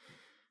atom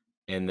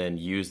and then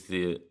use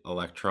the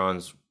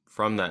electrons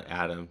from that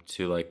atom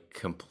to like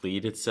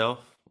complete itself,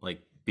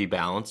 like be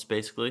balanced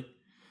basically.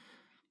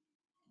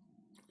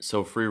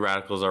 So free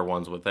radicals are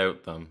ones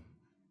without them,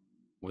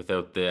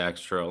 without the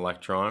extra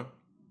electron.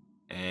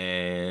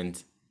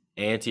 And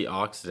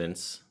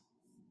antioxidants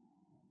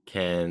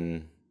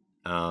can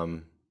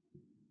um,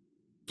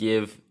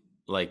 give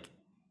like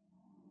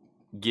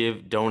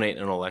donate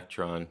an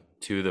electron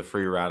to the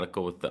free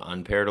radical with the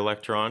unpaired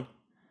electron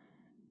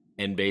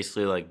and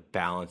basically like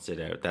balance it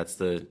out. That's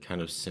the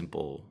kind of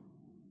simple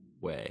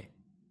way.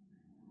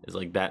 Is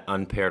like that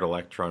unpaired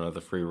electron of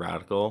the free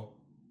radical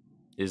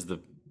is the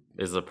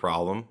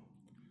problem,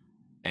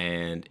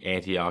 and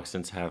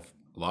antioxidants have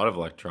a lot of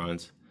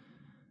electrons,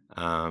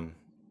 um,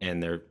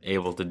 and they're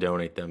able to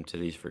donate them to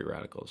these free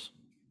radicals.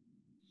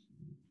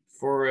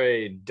 For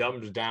a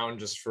dumbed down,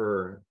 just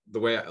for the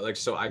way like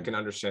so I can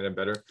understand it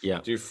better,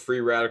 Yeah. do free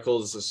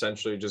radicals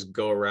essentially just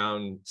go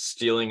around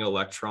stealing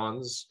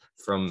electrons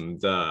from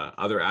the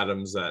other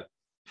atoms that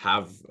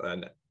have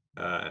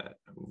uh,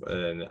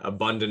 an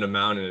abundant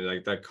amount, and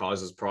like that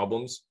causes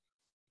problems?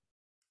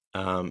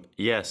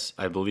 Yes,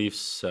 I believe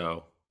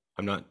so.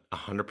 I'm not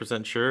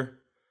 100% sure,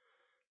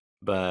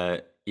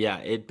 but yeah,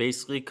 it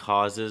basically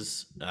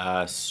causes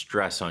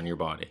stress on your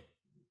body,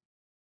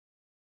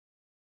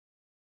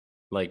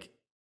 like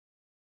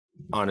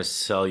on a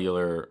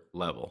cellular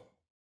level.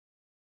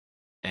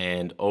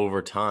 And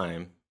over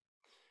time,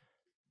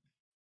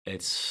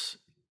 it's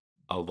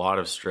a lot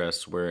of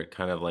stress where it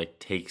kind of like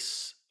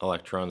takes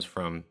electrons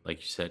from,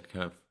 like you said,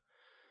 kind of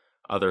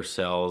other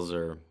cells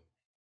or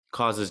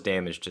causes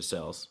damage to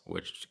cells,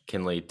 which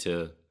can lead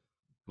to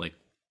like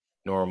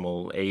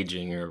normal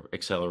aging or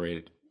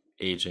accelerated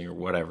aging or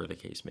whatever the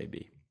case may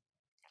be.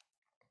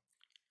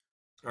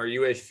 Are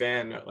you a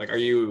fan? Like, are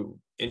you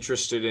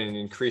interested in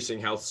increasing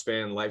health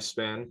span,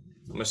 lifespan?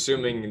 I'm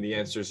assuming the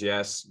answer is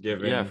yes, Yeah,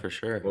 given for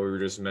sure. what we were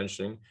just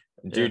mentioning.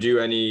 Do you Yeah. do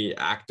any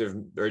active,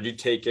 or do you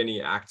take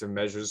any active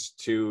measures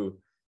to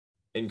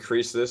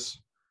increase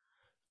this?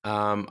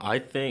 I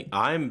think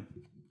I'm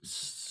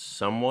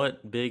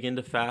somewhat big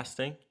into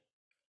fasting.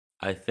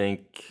 I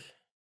think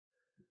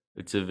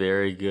it's a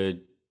very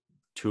good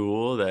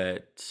tool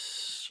that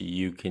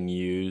you can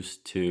use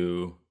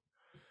to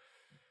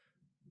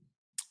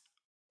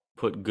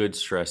put good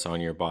stress on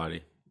your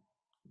body.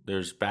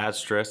 There's bad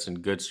stress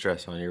and good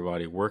stress on your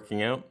body.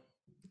 Working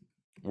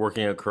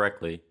out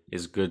correctly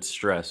is good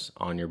stress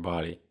on your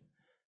body,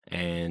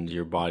 and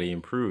your body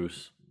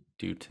improves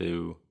due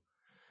to,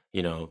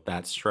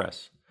 that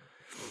stress.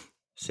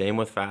 Same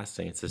with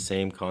fasting. It's the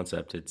same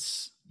concept.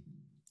 It's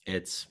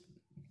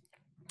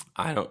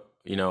I don't,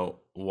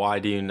 why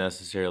do you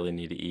necessarily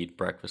need to eat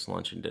breakfast,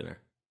 lunch, and dinner?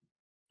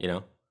 You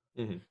know,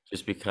 Mhm.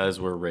 just because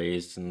we're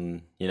raised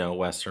in,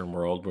 Western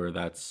world where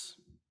that's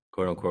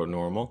quote unquote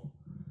normal.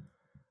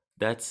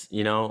 That's,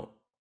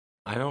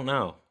 I don't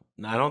know.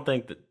 I don't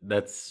think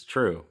that's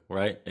true,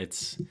 right?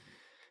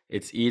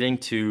 It's eating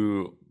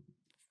to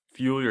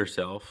fuel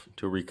yourself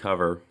to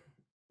recover,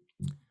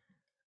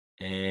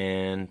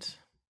 and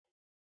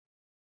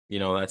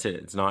that's it.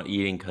 It's not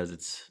eating because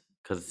it's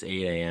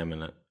 8 a.m.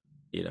 and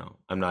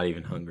I'm not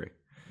even hungry.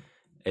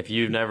 If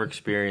you've never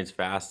experienced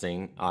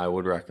fasting, I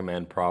would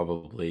recommend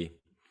probably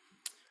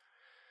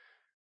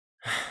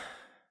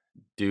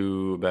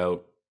do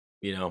about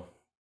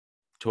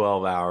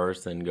 12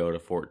 hours, then go to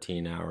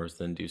 14 hours,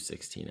 then do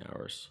 16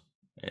 hours.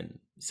 And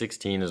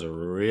 16 is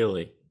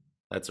if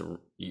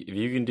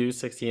you can do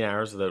 16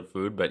 hours without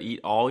food, but eat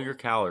all your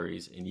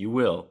calories, and you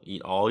will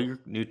eat all your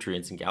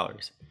nutrients and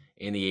calories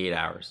in the 8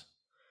 hours.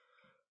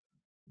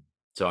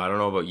 So I don't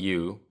know about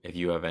you, if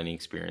you have any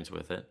experience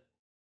with it.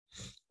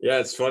 Yeah,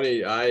 it's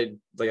funny. I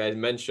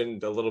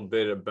mentioned a little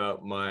bit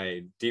about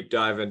my deep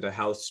dive into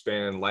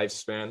Healthspan and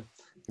Lifespan.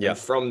 Yeah. And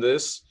from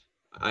this,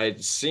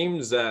 it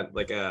seems that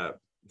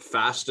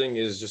fasting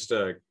is just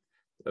a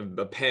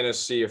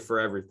panacea for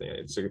everything.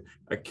 It's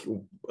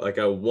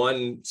a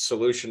one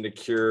solution to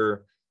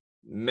cure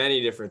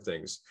many different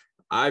things.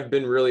 I've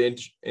been really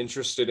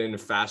interested in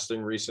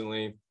fasting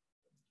recently.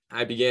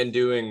 I began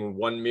doing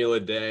one meal a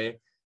day,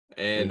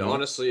 and Mm-hmm.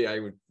 honestly,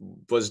 I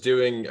was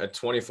doing a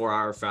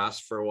 24-hour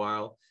fast for a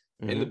while.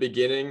 In the Mm-hmm.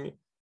 beginning,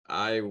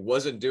 I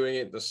wasn't doing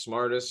it the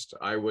smartest.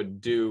 I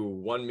would do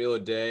one meal a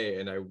day,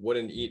 and I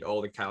wouldn't eat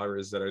all the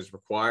calories that I was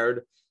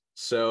required.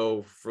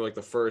 So for like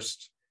the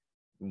first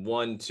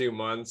 1-2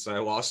 months, I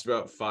lost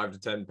about 5 to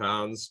 10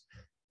 pounds,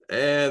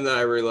 and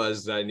I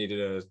realized I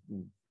needed to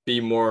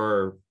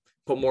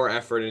put more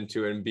effort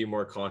into it and be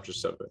more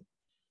conscious of it.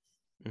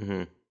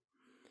 Mm-hmm.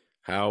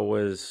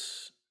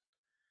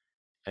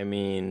 I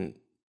mean,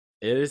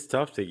 it is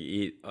tough to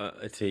eat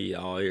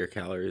all your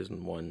calories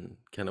in one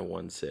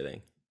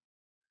sitting.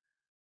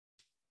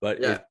 But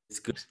Yeah. it's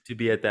good to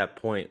be at that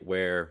point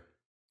where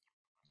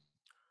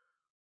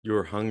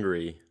you're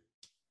hungry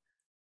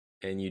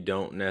and you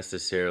don't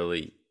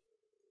necessarily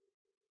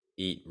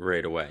eat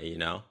right away,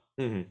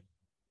 Mm-hmm.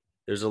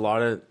 There's a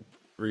lot of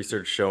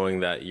research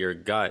showing that your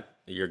gut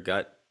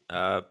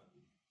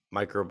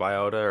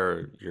microbiota,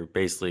 or your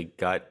basically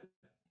gut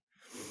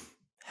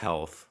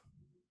health,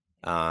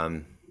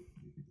 um,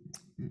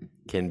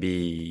 can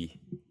be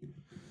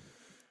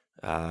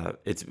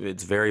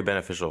it's very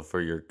beneficial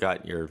for your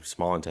gut, your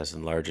small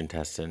intestine, large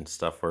intestine,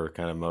 stuff where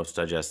kind of most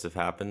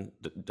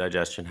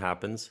digestion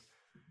happens.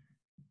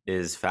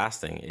 Is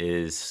fasting,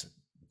 is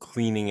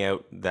cleaning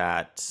out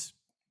that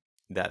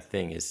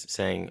thing, is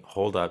saying,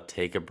 hold up,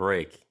 take a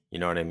break. You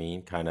know what I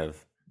mean? Kind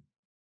of,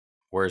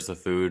 where's the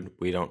food?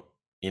 We don't,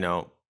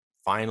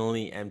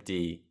 finally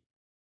empty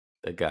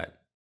the gut.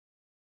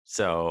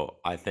 So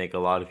I think a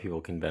lot of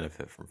people can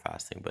benefit from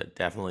fasting, but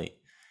definitely,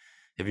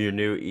 if you're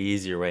new,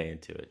 ease your way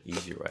into it.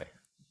 Ease your way.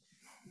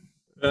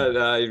 But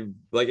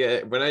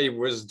when I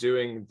was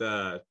doing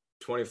the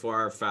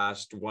 24-hour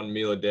fast, one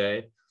meal a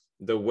day,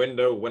 the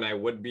window when I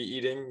would be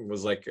eating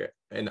was like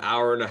an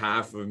hour and a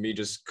half of me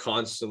just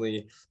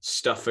constantly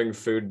stuffing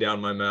food down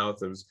my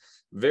mouth. It was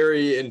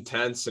very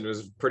intense, and it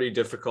was pretty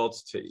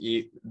difficult to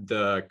eat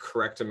the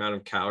correct amount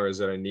of calories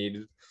that I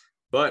needed.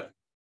 But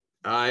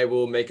I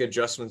will make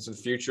adjustments in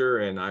future,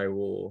 and I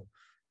will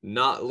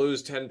not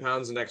lose 10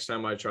 pounds the next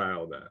time I try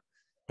all that.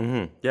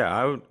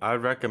 Yeah, I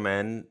would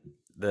recommend,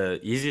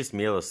 the easiest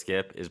meal to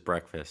skip is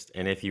breakfast.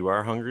 And if you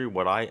are hungry,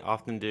 what I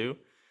often do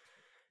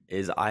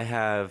is I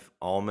have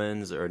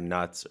almonds or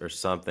nuts or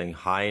something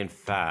high in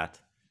fat,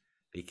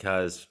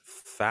 because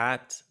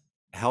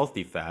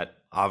healthy fat,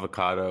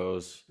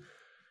 avocados,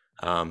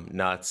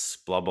 nuts,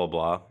 blah blah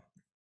blah,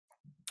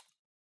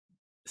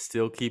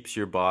 still keeps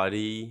your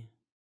body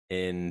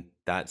in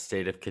that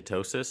state of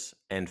ketosis,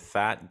 and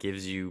fat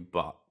gives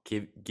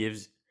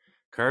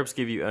carbs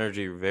give you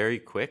energy very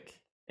quick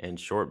and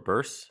short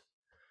bursts,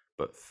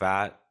 but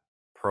fat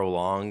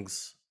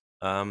prolongs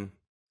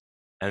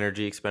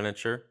energy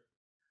expenditure.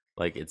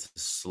 Like, it's a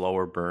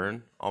slower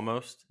burn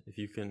almost, if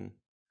you can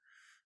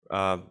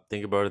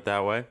think about it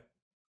that way.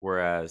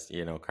 Whereas,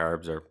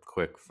 carbs are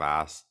quick,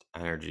 fast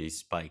energy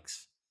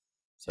spikes.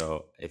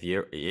 So if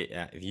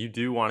you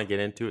do want to get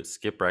into it,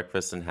 skip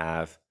breakfast and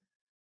have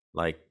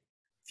like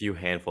a few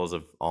handfuls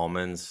of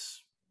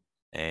almonds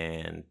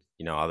and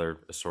other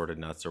assorted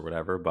nuts or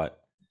whatever.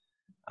 But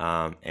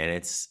and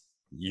it's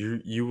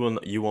you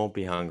won't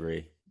be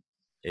hungry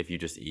if you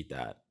just eat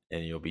that,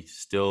 and you'll be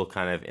still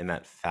kind of in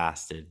that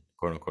fasted,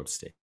 quote unquote,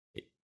 state.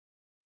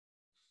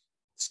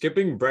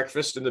 Skipping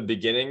breakfast in the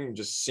beginning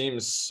just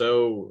seems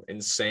so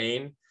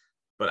insane,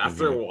 but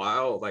after Mm-hmm. a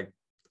while, like,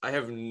 I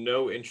have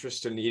no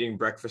interest in eating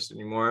breakfast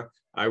anymore.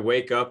 I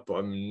wake up,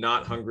 I'm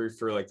not hungry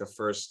for like the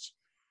first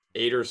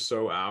 8 or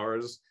so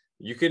hours.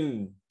 You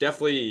can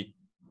definitely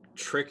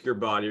trick your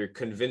body or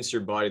convince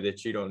your body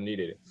that you don't need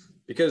it,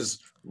 because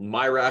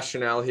my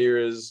rationale here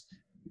is,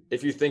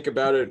 if you think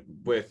about it,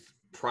 with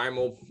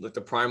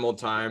the primal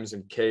times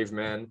and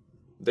cavemen,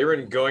 they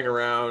weren't going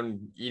around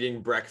eating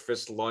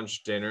breakfast,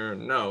 lunch, dinner.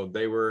 No,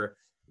 they were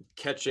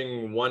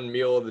catching one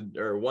meal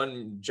or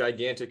one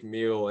gigantic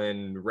meal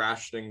and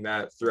rationing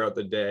that throughout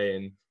the day,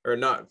 and or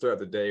not throughout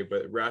the day,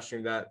 but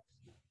rationing that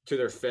to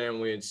their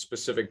family at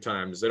specific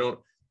times. They don't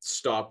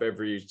stop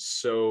every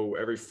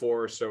 4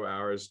 or so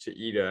hours to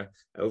eat a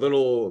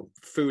little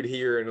food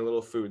here and a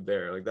little food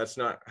there. Like, that's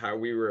not how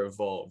we were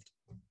evolved.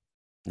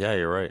 Yeah,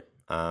 you're right.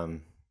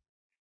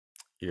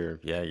 You're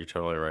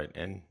totally right.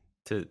 And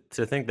to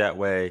think that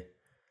way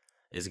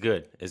is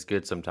good. Is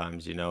good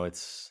sometimes.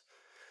 It's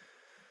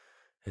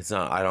It's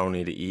not, I don't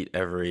need to eat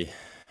every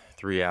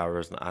 3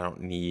 hours. And I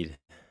don't need,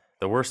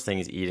 the worst thing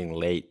is eating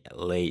late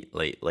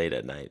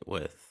at night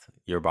with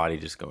your body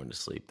just going to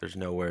sleep. There's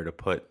nowhere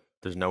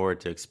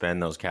to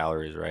expend those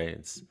calories, right?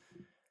 It's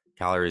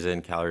calories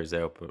in, calories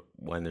out. But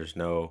when there's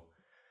no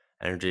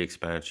energy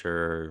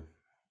expenditure,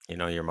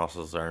 your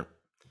muscles aren't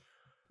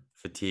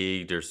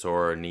fatigued or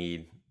sore or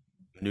need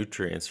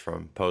nutrients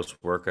from post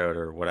workout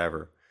or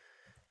whatever,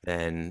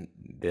 then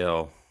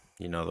they'll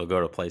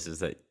go to places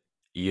that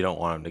you don't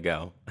want them to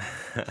go.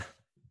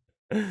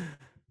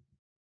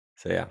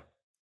 So yeah.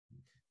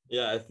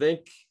 Yeah, I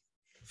think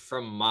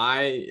from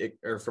my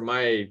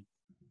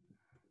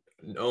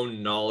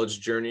own knowledge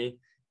journey,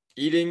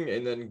 eating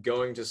and then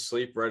going to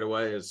sleep right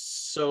away is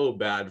so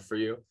bad for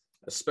you,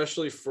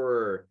 especially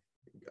for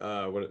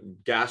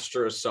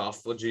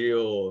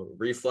gastroesophageal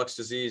reflux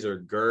disease or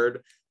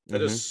GERD.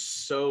 That is Mm-hmm.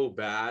 so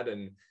bad,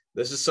 and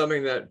this is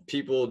something that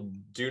people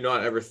do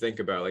not ever think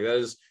about. Like that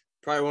is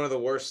probably one of the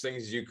worst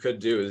things you could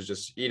do is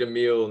just eat a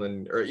meal and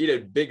then or eat a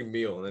big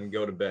meal and then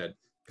go to bed.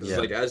 Because Yeah.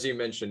 like as you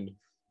mentioned,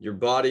 your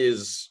body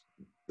is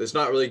it's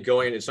not really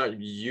going, it's not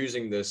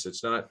using this,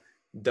 it's not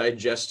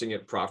digesting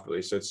it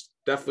properly. So it's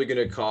definitely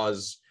going to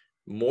cause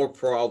more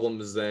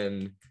problems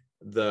than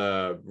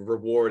the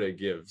reward it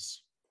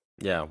gives.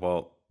 Yeah.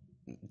 Well,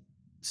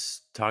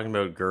 talking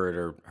about GERD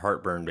or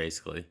heartburn,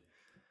 basically,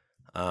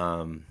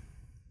 um,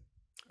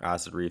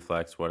 acid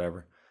reflux,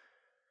 whatever.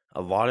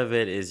 A lot of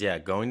it is, yeah,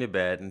 going to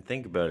bed and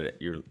think about it.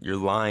 You're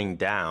lying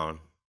down.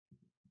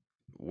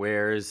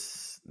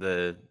 Where's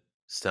the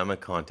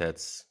stomach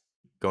contents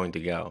going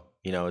to go?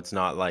 It's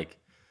not like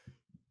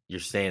you're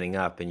standing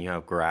up and you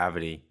have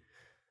gravity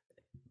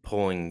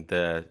pulling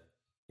the,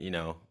 you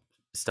know,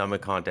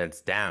 stomach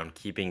contents down,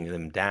 keeping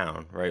them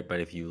down, right? But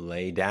if you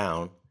lay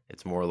down,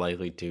 it's more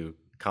likely to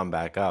come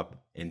back up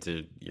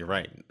into, you're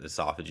right,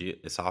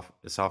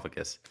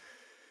 esophagus.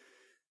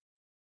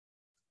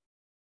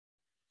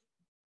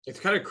 It's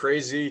kind of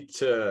crazy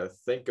to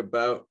think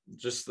about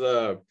just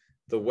the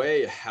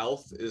way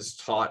health is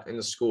taught in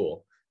the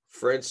school.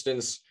 For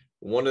instance,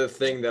 one of the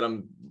thing that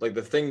I'm like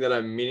the thing that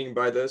I'm meaning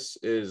by this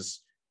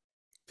is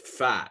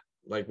fat.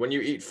 Like when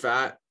you eat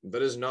fat,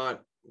 that is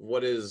not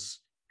what is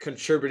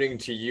contributing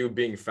to you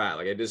being fat.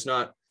 Like it is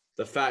not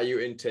the fat you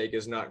intake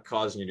is not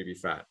causing you to be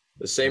fat.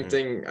 The same Mm-hmm,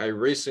 thing I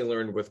recently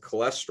learned with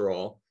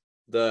cholesterol.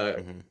 The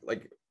mm-hmm.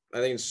 like I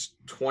think it's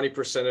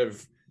 20%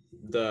 of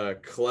the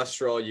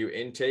cholesterol you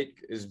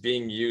intake is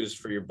being used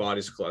for your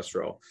body's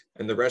cholesterol.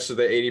 And the rest of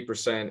the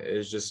 80%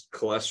 is just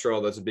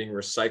cholesterol that's being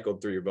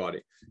recycled through your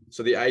body.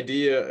 So the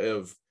idea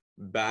of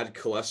bad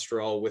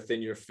cholesterol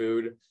within your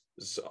food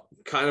is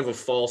kind of a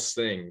false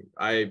thing.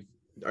 Do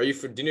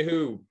you know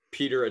who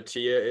Peter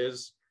Attia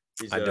is?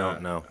 He's I a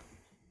don't know.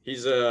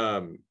 he's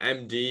a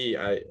MD.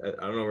 I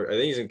don't know. I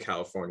think he's in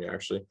California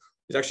actually.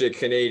 He's actually a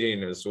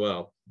Canadian as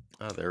well.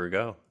 Oh, there we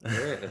go.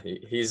 Yeah,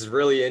 he's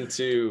really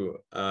into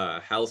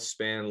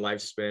Healthspan,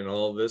 lifespan,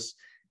 all of this,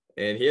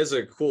 and he has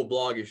a cool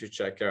blog you should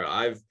check out.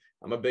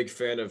 I'm a big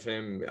fan of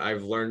him.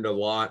 I've learned a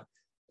lot,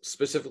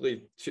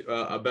 specifically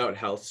about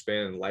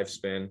Healthspan and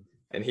lifespan,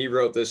 and he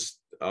wrote this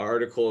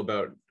article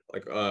about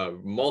like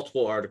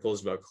multiple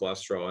articles about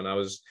cholesterol, and I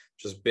was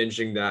just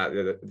binging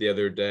that the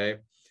other day.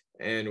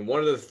 And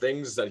one of the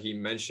things that he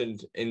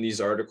mentioned in these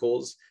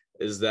articles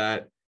is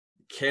that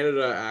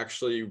Canada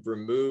actually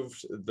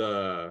removed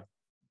the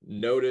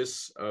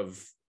notice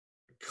of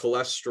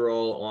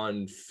cholesterol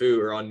on food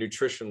or on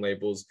nutrition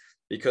labels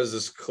because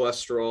this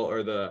cholesterol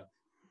or the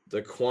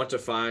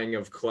quantifying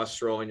of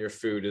cholesterol in your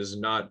food is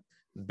not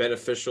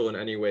beneficial in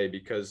any way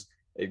because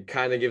it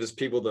kind of gives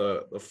people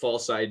the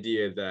false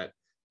idea that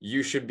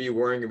you should be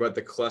worrying about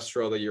the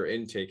cholesterol that you're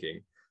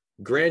intaking.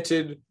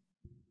 Granted,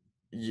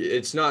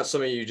 it's not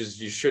something you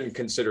shouldn't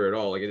consider at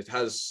all. Like it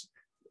has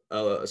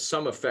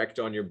some effect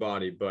on your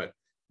body, but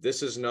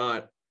this is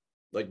not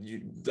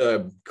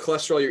the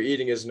cholesterol you're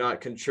eating is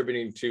not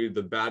contributing to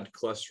the bad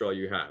cholesterol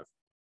you have.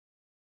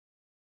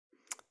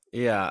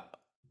 Yeah,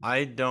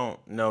 I don't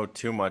know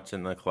too much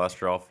in the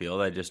cholesterol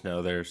field. I just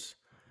know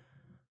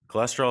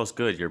cholesterol is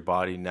good. Your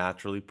body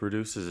naturally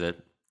produces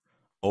it.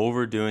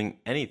 Overdoing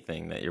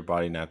anything that your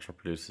body naturally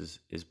produces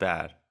is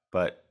bad.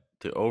 But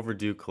to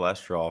overdo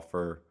cholesterol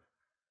for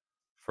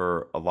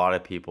a lot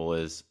of people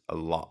is a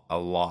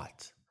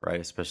lot,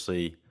 right?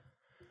 Especially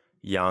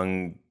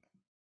young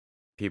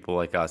people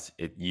like us.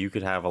 You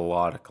could have a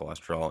lot of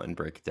cholesterol and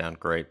break it down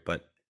great,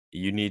 but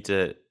you need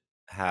to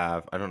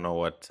have, I don't know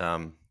what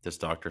this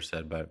doctor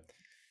said, but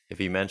if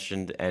he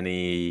mentioned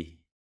any,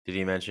 did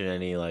he mention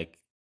any like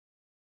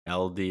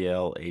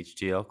LDL,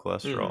 HDL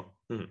cholesterol?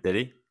 Mm-hmm. Mm-hmm. Did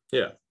he?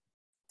 Yeah.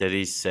 Did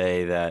he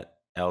say that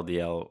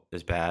LDL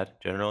is bad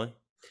generally?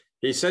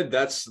 He said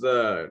that's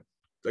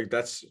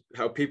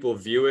how people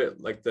view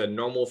it. Like the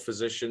normal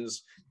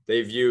physicians,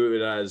 they view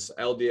it as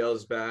LDL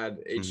is bad,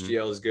 Mm-hmm.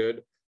 HDL is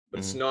good, but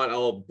it's Mm-hmm. not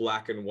all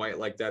black and white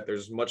like that.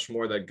 There's much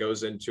more that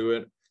goes into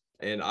it.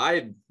 And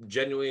I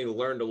genuinely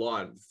learned a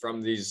lot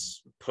from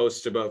these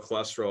posts about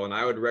cholesterol, and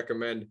I would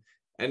recommend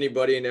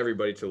anybody and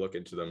everybody to look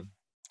into them.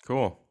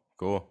 Cool.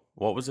 Cool.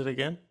 What was it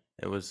again?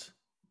 It was.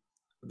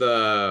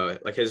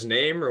 like his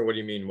name, or what do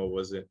you mean? What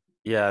was it?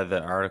 Yeah,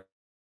 the article.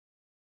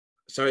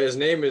 So his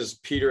name is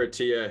Peter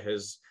Attia.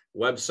 His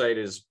website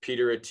is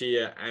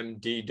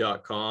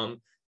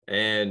peterattiamd.com.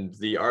 And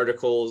the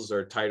articles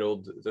are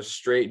titled The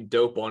Straight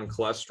Dope on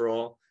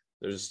Cholesterol.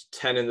 There's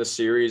 10 in the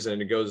series,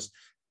 and it goes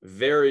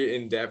very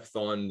in depth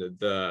on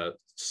the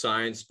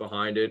science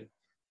behind it.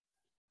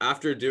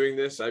 After doing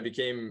this,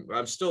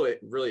 I'm still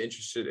really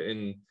interested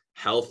in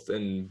health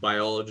and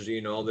biology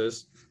and all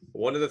this.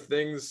 One of the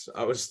things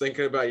I was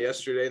thinking about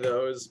yesterday,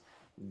 though, is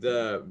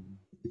the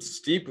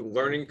steep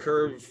learning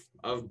curve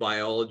of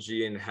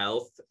biology and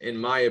health, in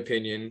my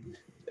opinion,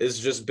 is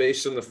just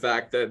based on the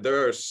fact that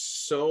there are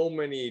so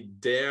many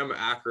damn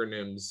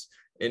acronyms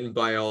in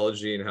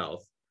biology and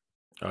health,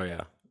 Oh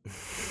yeah.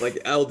 like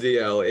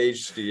LDL,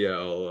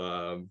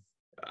 HDL.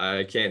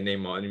 I can't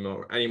name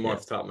anymore Yeah.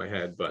 off the top of my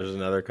head, but There's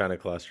another kind of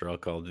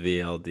cholesterol called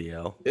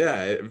VLDL.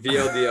 yeah,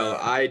 VLDL,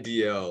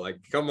 IDL.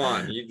 Like, come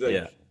on, you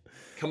Yeah.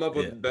 come up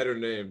Yeah. with better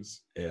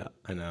names. Yeah,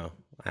 I know.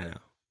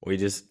 We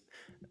just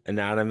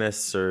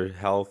anatomists or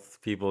health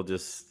people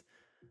just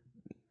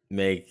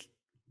make,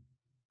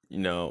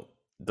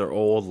 their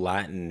old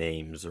Latin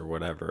names or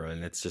whatever,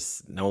 and it's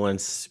just no one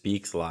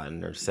speaks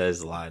Latin or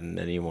says Latin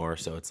anymore.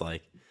 So it's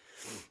like,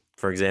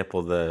 for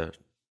example, the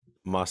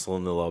muscle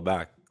in the low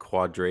back,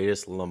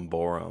 quadratus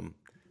lumborum.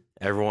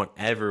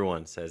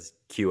 Everyone says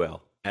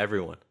QL.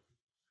 Everyone.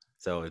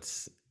 So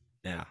it's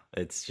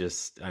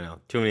just, I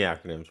know, too many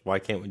acronyms. Why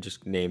can't we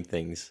just name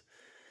things,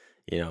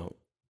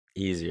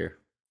 easier?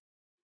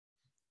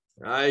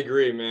 I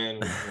agree,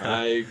 man.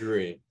 I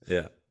agree.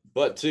 Yeah.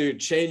 But to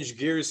change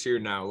gears here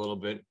now a little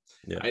bit,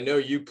 Yeah. I know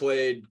you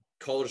played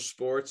college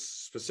sports,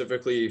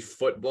 specifically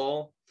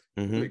football.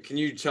 Mm-hmm. Can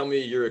you tell me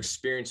your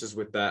experiences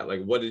with that?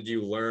 Like, what did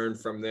you learn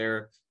from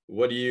there?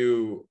 What do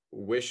you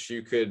wish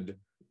you could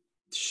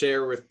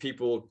share with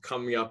people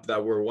coming up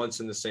that were once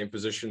in the same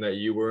position that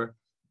you were?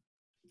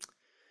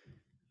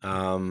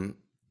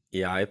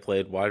 Yeah, I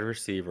played wide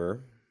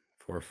receiver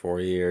for 4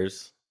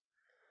 years.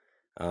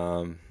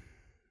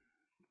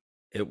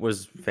 It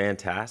was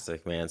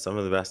fantastic, man. Some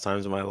of the best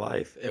times of my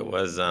life. It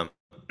was,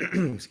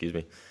 excuse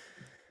me.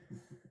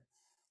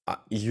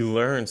 You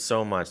learn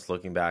so much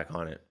looking back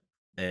on it,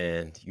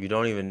 and you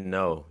don't even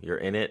know you're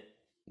in it.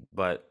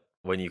 But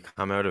when you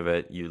come out of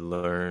it, you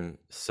learn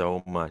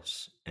so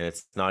much, and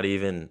it's not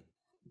even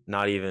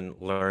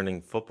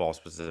learning football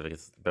specific.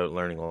 It's about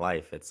learning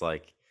life. It's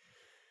like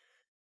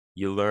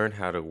you learn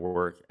how to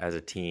work as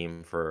a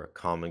team for a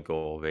common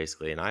goal,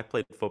 basically. And I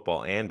played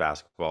football and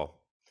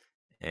basketball,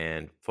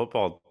 and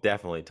football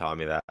definitely taught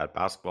me that.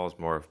 Basketball is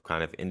more of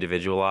kind of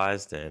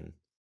individualized, and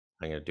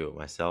I'm going to do it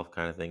myself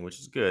kind of thing,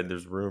 which is good.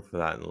 There's room for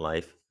that in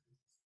life.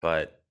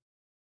 But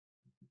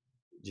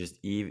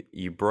just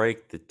you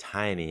break the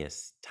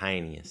tiniest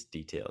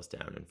details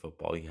down in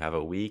football. You have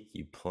a week,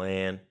 you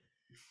plan,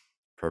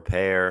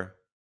 prepare,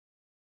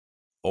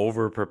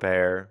 over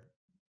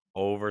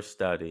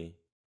study,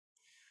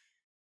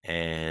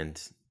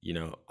 and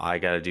I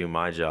got to do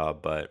my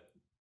job. But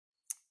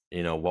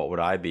what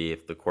would I be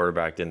if the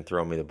quarterback didn't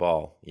throw me the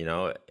ball,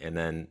 and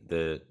then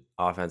the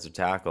offensive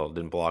tackle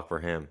didn't block for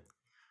him,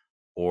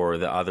 or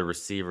the other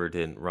receiver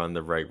didn't run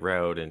the right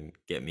route and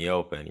get me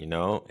open,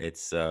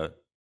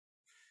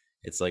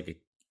 it's like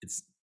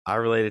it's I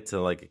relate it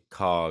to like a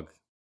cog,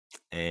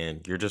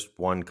 and you're just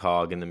one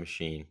cog in the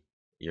machine.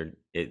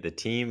 The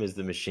team is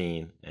the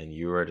machine, and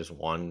you are just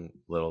one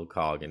little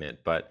cog in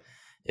it. But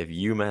if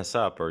you mess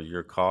up or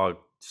your cog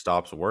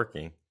stops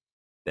working,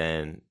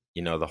 then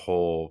the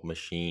whole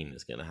machine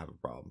is going to have a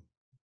problem.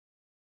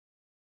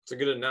 It's a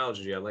good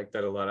analogy. I like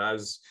that a lot. I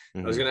was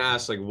Mm-hmm. gonna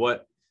ask, like,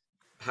 what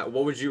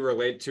would you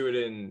relate to it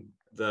in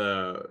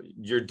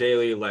your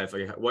daily life?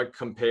 Like, what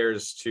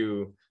compares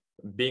to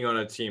being on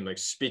a team, like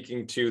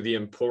speaking to the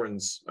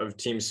importance of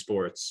team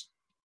sports?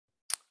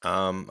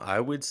 I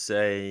would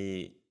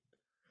say,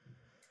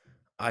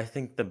 I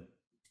think the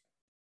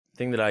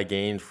thing that I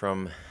gained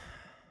from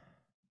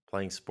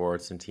playing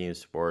sports and team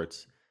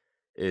sports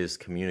is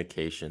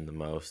communication. The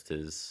most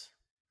is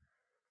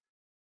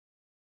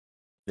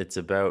it's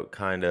about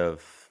kind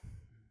of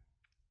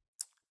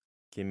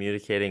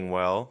communicating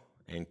well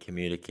and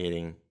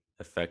communicating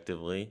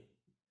effectively,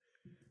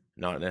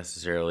 not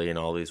necessarily in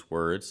all these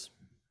words,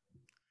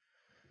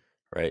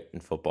 right? In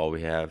football,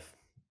 we have,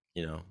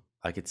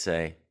 I could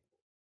say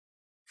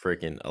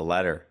freaking a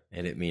letter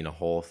and it mean a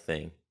whole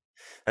thing.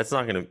 That's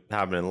not going to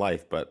happen in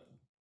life, but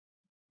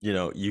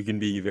you can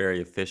be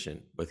very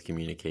efficient with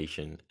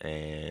communication,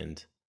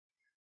 and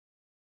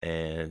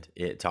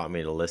it taught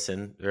me to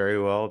listen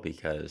very well,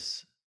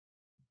 because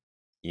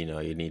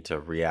you need to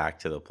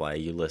react to the play.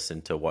 You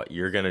listen to what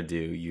you're going to do.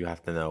 You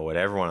have to know what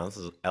everyone else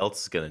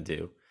is going to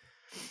do.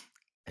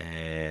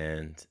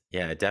 And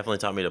yeah, it definitely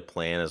taught me to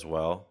plan as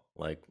well.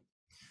 Like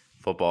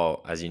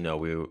football, as you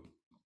know,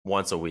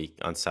 once a week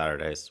on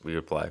Saturdays we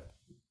would play.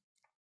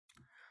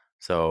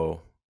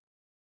 So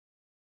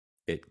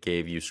it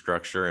gave you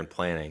structure and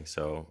planning.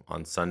 So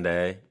on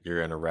Sunday, you're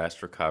going to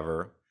rest,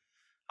 recover.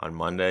 On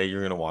Monday,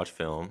 you're going to watch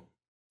film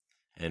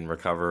and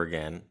recover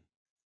again.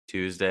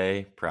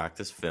 Tuesday,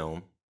 practice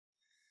film,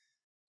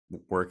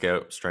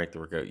 workout, strength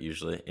workout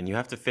usually. And you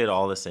have to fit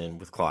all this in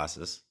with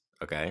classes.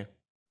 Okay.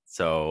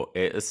 So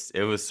it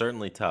was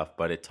certainly tough,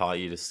 but it taught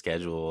you to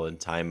schedule and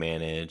time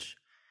manage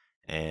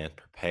and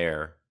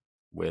prepare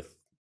with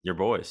your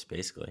boys,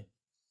 basically.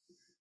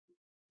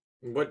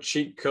 What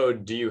cheat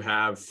code do you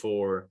have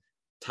for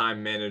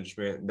time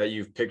management that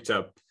you've picked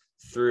up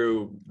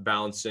through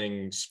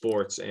balancing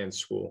sports and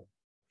school?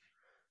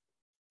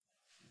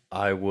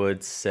 I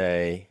would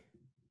say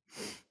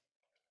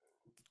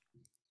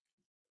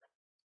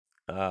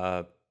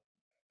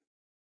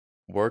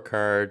work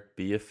hard,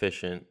 be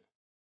efficient.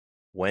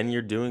 When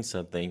you're doing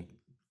something,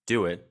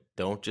 do it.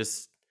 Don't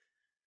just,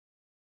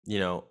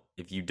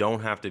 if you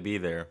don't have to be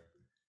there,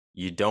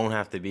 you don't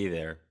have to be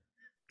there.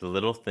 The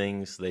little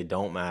things, they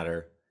don't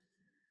matter.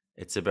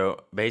 It's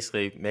about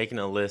basically making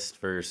a list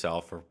for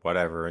yourself or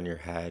whatever in your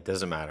head. It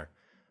doesn't matter.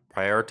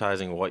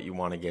 Prioritizing what you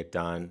want to get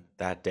done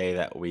that day,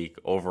 that week,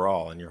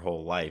 overall in your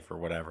whole life or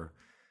whatever.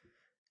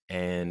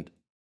 And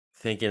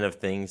thinking of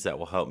things that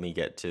will help me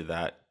get to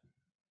that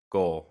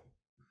goal.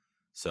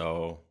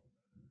 So,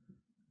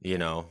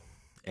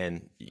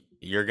 and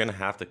you're going to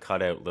have to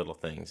cut out little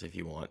things if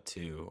you want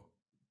to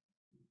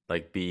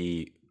like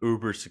be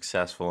uber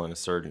successful in a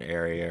certain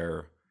area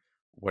or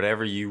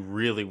whatever you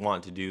really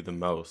want to do the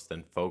most,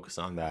 then focus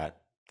on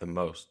that the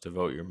most.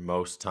 Devote your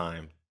most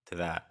time to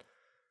that.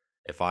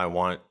 If I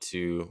want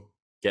to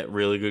get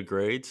really good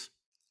grades,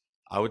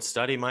 I would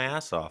study my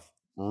ass off.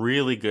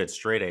 Really good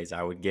straight A's.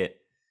 I would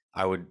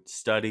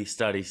study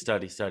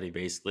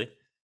basically.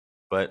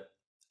 But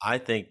I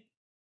think,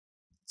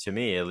 to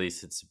me at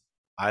least,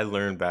 I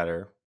learn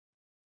better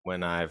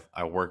when I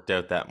worked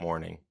out that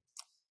morning.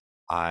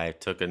 I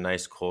took a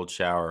nice cold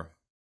shower,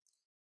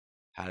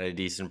 had a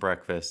decent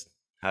breakfast,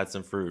 had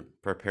some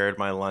fruit, prepared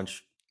my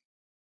lunch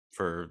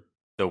for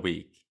the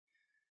week.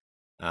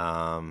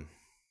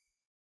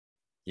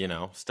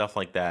 Stuff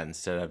like that,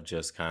 instead of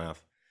just kind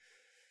of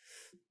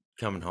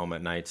coming home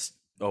at night,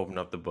 open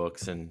up the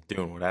books and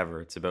doing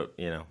whatever. It's about,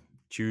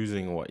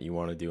 choosing what you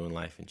want to do in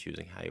life and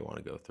choosing how you want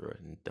to go through it.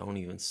 And don't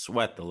even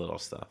sweat the little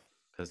stuff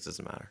because it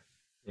doesn't matter.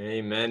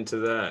 Amen to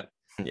that.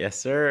 Yes,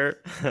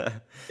 sir.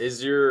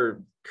 Is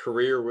your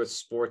career with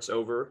sports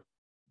over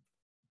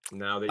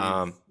now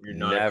that you're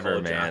not never,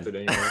 a college man. athlete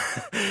anymore?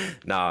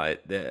 No,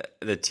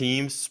 the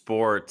team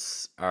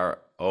sports are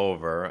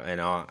over,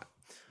 and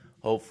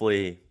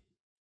hopefully,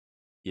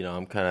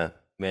 I'm kind of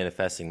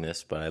manifesting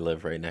this, but I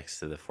live right next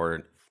to the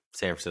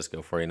San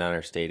Francisco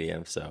 49er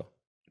stadium, so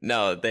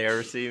no, they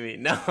ever see me.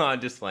 No, I'm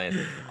just playing.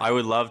 I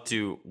would love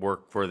to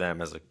work for them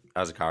as a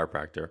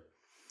chiropractor,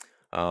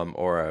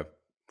 or a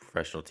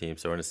professional team.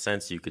 So in a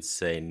sense, you could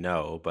say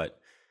no, but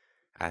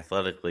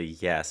athletically,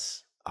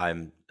 yes.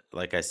 I'm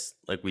like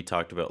we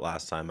talked about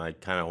last time. I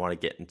kind of want to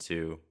get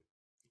into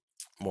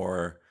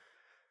more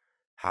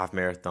half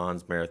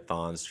marathons,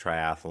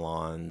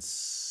 triathlons,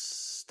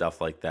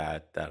 stuff like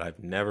that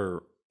I've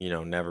never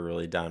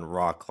really done.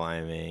 Rock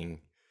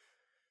climbing.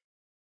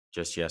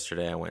 Just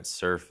yesterday I went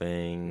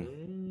surfing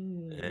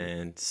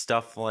and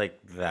stuff like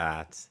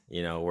that,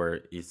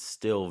 where it's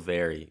still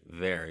very,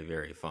 very,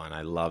 very fun.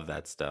 I love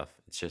that stuff.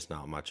 It's just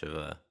not much of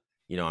a,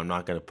 I'm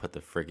not going to put the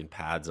friggin'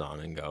 pads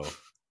on and go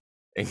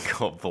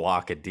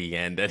block a D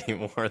end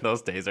anymore.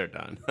 Those days are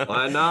done.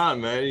 Why not,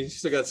 man? You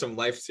still got some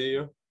life to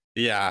you.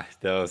 Yeah,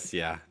 those.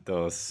 I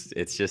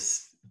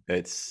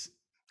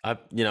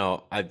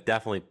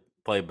definitely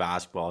play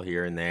basketball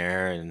here and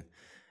there, and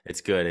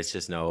it's good. It's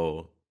just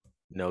no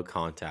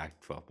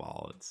contact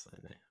football.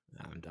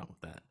 I'm done with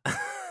that.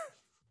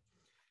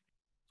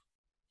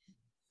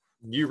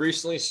 You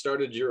recently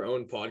started your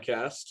own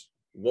podcast.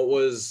 What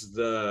was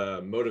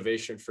the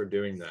motivation for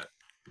doing that?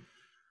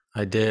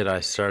 I did.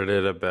 I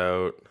started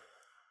about,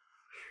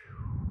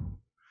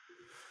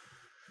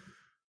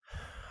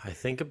 I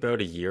think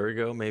about a year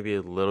ago, maybe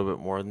a little bit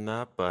more than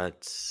that.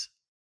 But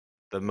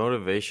the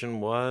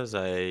motivation was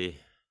I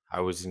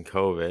was in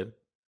COVID,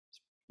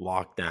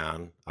 locked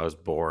down. I was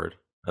bored.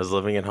 I was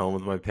living at home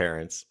with my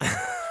parents.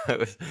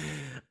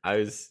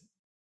 I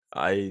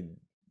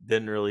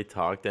didn't really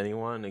talk to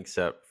anyone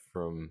except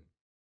from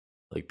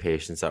like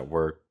patients at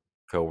work,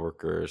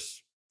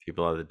 coworkers,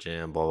 people at the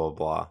gym, blah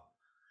blah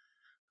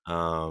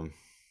blah.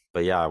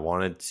 But yeah, I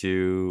wanted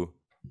to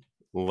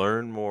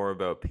learn more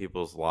about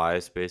people's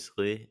lives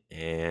basically,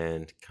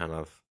 and kind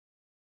of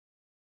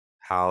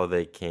how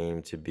they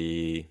came to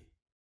be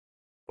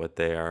what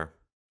they are.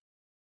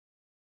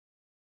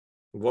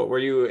 What were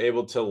you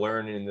able to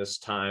learn in this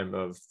time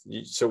of,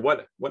 so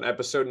what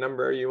episode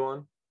number are you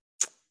on?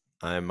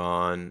 I'm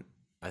on,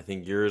 I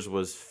think yours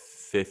was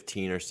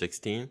 15 or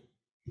 16.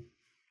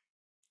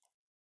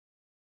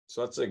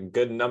 So that's a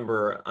good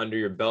number under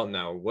your belt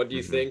now. What do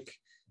you think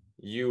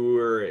you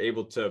were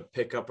able to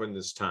pick up in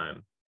this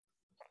time?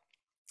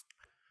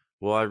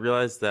 Well, I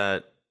realized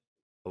that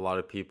a lot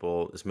of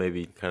people, this may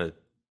be kind of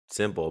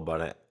simple,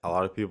 but a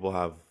lot of people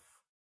have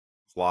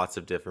lots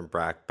of different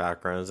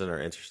backgrounds and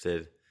are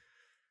interested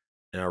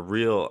and are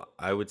real,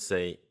 I would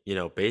say,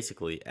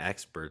 basically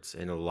experts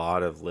in a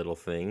lot of little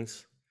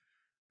things.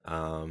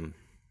 Um,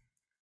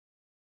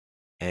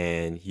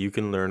 and you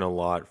can learn a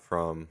lot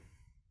from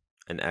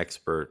an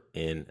expert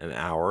in an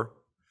hour.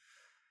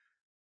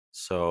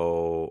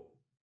 So,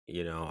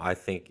 I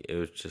think it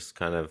was just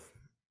kind of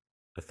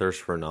a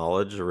thirst for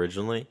knowledge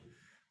originally,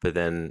 but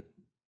then,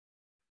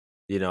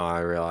 I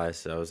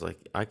realized I was like,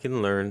 I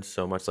can learn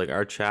so much. Like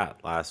our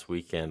chat last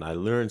weekend, I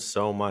learned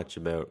so much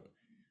about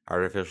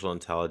artificial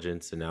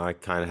intelligence, and now I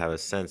kind of have a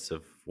sense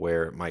of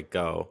where it might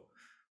go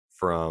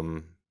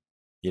from,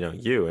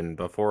 you. And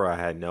before I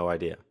had no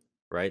idea,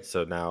 right?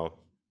 So now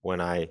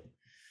when I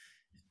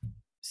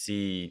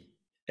see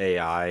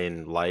AI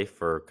in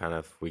life, or kind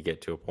of we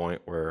get to a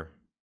point where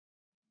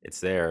it's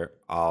there,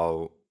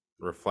 I'll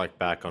reflect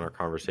back on our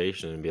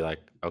conversation and be like,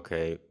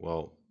 okay,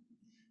 well,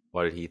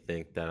 what did he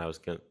think that's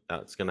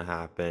gonna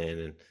happen,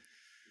 and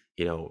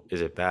is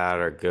it bad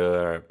or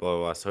good or blah blah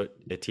blah. So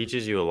it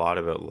teaches you a lot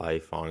about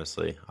life,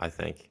 honestly, I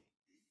think.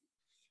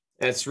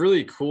 And it's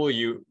really cool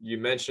you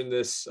mentioned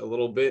this a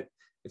little bit.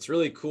 It's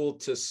really cool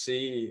to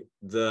see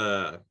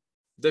the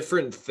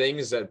different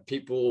things that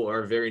people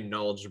are very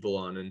knowledgeable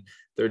on, and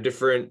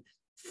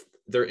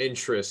their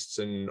interests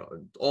and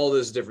all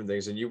these different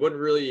things. And you wouldn't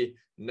really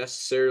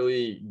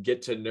necessarily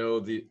get to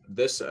know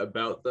this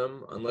about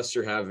them unless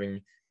you're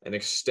having an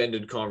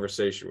extended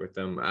conversation with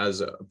them,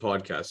 as a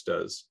podcast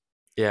does.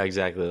 Yeah,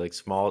 exactly. Like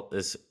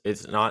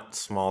it's not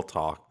small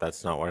talk.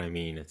 That's not what I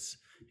mean. It's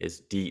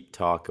deep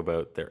talk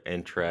about their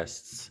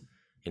interests,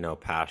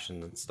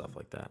 passions and stuff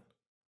like that.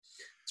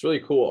 It's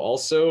really cool.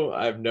 Also,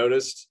 I've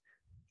noticed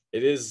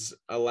it has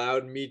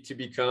allowed me to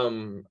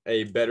become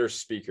a better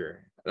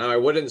speaker. Now, I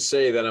wouldn't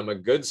say that I'm a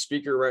good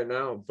speaker right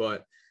now,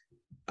 but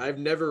I've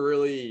never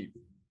really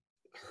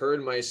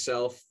heard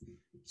myself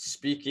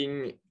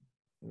speaking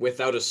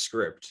without a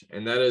script.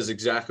 And that is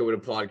exactly what a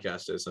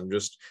podcast is. I'm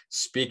just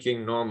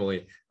speaking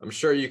normally. I'm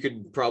sure you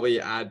could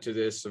probably add to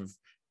this of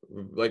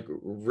like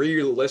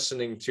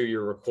re-listening to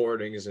your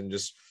recordings and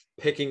just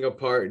picking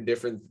apart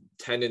different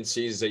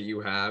tendencies that you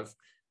have.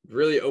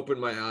 Really opened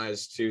my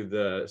eyes to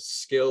the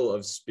skill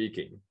of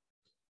speaking.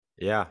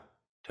 Yeah,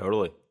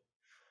 totally.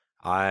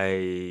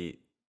 I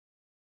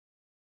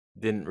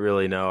didn't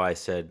really know I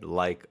said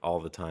like all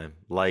the time,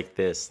 like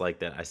this, like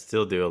that. I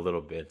still do a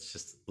little bit. It's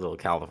just a little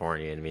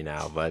California in me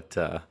now, but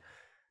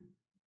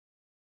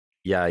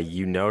yeah,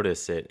 you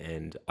notice it.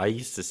 And I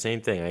used the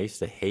same thing. I used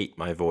to hate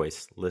my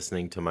voice,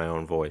 listening to my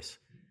own voice.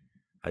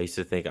 I used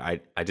to think I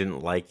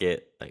didn't like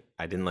it. Like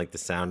I didn't like the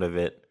sound of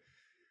it.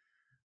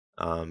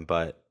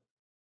 But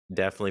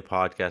definitely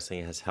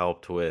podcasting has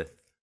helped with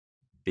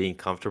being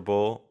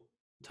comfortable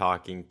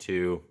talking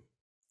to,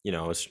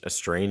 a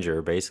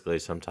stranger basically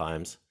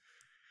sometimes.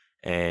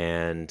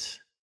 And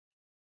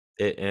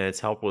it's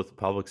helped with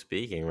public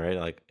speaking, right?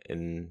 Like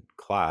in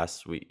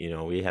class,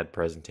 we had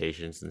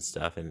presentations and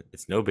stuff, and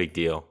it's no big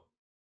deal,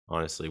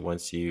 honestly.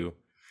 Once you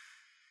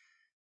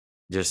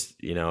just,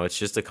 it's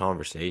just a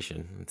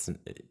conversation.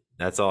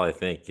 That's all I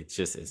think.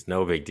 It's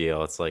no big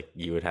deal. It's like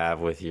you would have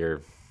with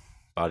your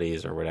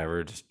buddies or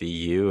whatever. Just be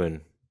you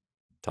and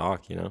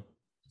talk. And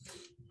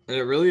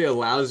it really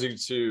allows you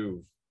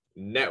to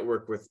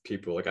network with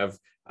people. Like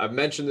I've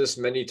mentioned this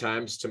many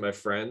times to my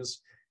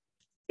friends.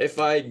 If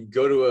I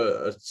go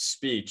to a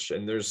speech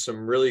and there's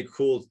some really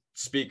cool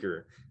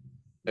speaker,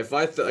 if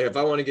I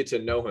want to get to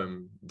know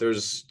him,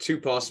 there's two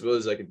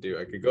possibilities I could do.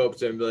 I could go up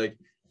to him and be like,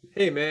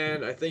 "Hey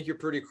man, I think you're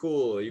pretty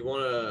cool. I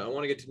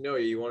want to get to know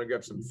you. You want to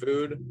grab some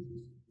food?"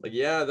 Like,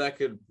 yeah, that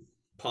could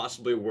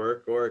possibly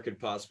work, or it could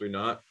possibly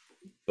not.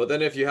 But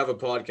then if you have a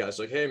podcast,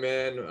 like, "Hey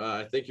man,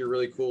 I think you're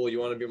really cool. You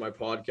want to be my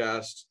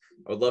podcast?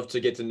 I would love to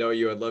get to know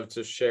you. I'd love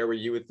to share with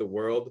you with the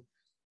world."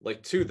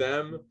 Like, to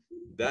them,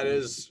 that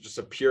is just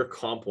a pure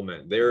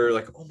compliment. They're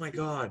like, "Oh my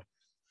God,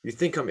 you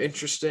think I'm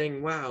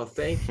interesting? Wow,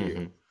 thank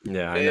you."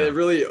 Yeah, I And know. it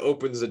really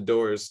opens the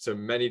doors to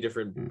many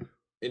different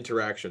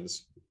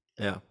interactions.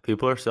 Yeah,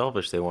 people are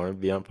selfish. They want to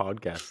be on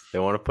podcasts. They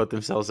want to put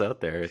themselves out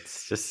there.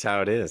 It's just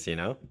how it is.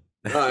 No,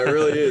 it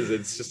really is.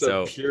 It's just a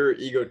So, pure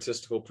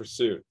egotistical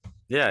pursuit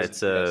yeah, as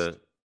it's a guest.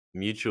 a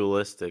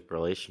mutualistic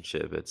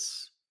relationship.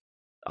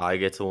 I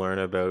get to learn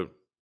about,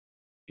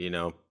 you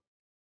know,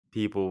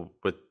 people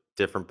with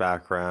different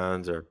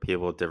backgrounds or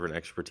people with different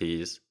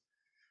expertise,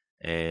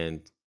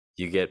 and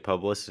you get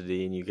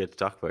publicity and you get to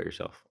talk about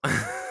yourself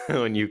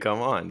when you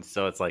come on.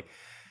 So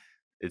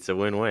it's a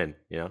win-win.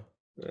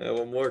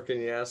 What more can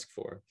you ask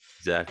for?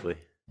 Exactly.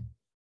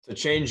 To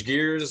change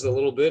gears a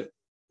little bit,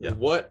 Yeah.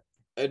 what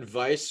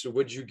advice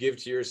would you give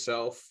to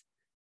yourself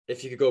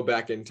if you could go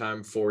back in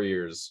time 4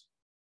 years?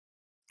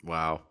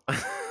 Wow.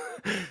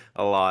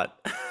 A lot.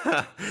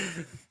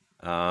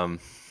 um,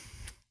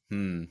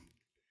 hmm.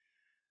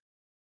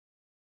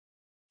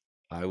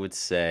 I would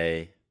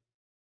say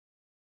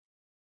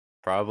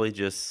probably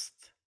just,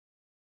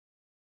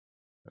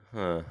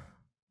 huh.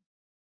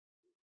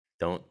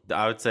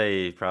 I would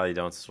say probably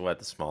don't sweat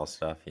the small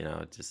stuff.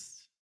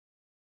 Just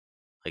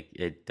like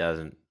it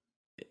doesn't,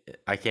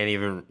 I can't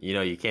even,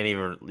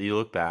 you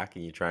look back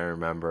and you try and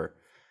remember,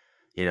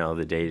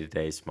 the day to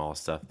day small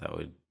stuff that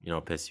would,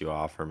 piss you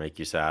off or make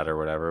you sad or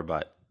whatever.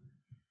 But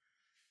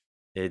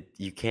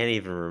you can't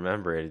even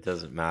remember it. It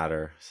doesn't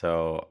matter.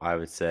 So I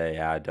would say,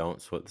 yeah,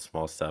 don't sweat the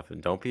small stuff,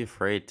 and don't be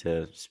afraid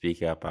to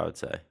speak up. I would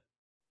say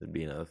would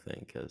be another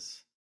thing,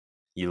 because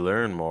you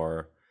learn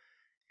more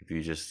if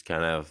you just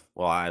kind of,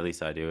 well, at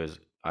least I do, is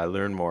I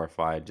learn more if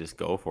I just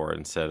go for it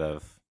instead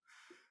of,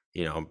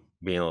 being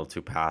a little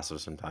too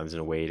passive sometimes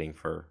and waiting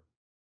for,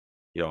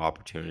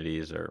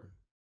 opportunities or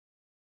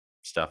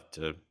stuff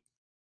to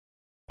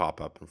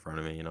pop up in front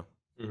of me.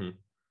 Hmm.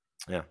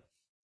 Yeah.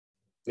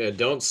 Yeah,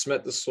 don't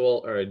sweat the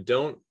small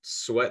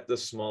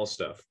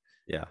stuff.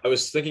 Yeah. I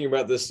was thinking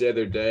about this the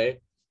other day,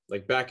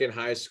 like back in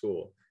high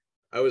school.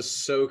 I was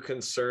so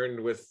concerned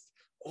with,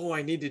 oh,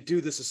 I need to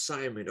do this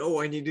assignment. Oh,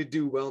 I need to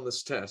do well on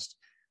this test.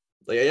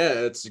 Like, yeah,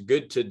 it's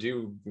good to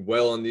do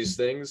well on these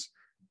things,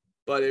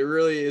 but it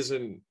really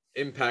isn't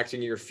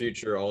impacting your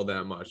future all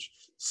that much.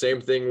 Same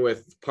thing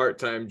with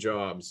part-time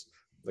jobs.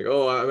 Like,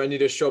 oh, I need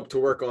to show up to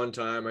work on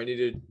time. I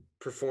need to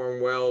perform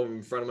well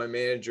in front of my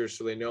manager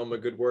so they know I'm a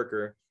good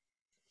worker.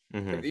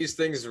 Like Hmm. these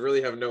things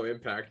really have no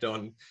impact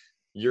on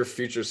your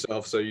future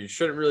self, so you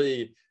shouldn't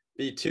really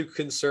be too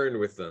concerned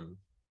with them.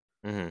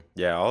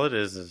 Yeah. All it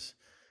is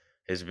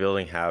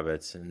building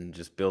habits and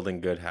just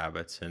building good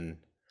habits. And,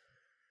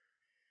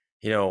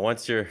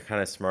 once you're kind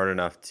of smart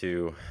enough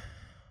to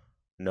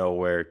know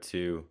where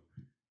to,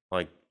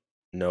 like,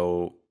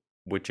 know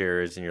which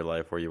areas in your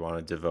life where you want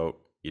to devote,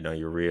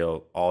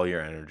 all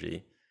your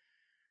energy.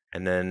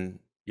 And then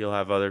you'll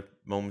have other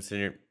moments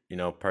in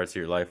your, parts of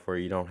your life where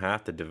you don't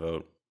have to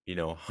devote,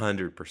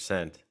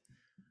 100%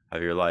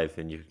 of your life,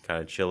 and you can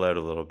kind of chill out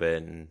a little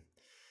bit. And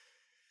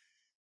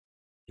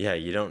yeah,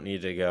 you don't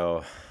need to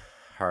go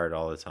hard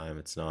all the time.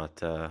 It's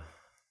not a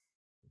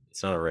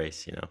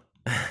race.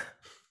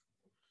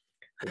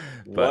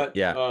 But What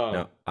yeah,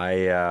 no,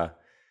 I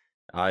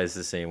is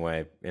the same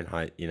way in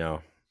high,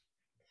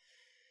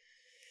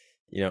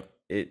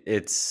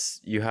 it's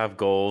you have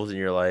goals in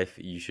your life.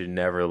 You should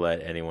never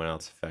let anyone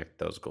else affect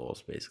those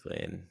goals, basically.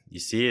 And you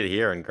see it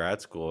here in grad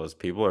school, as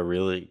people are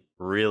really,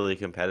 really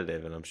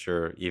competitive. And I'm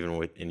sure even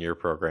within your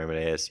program at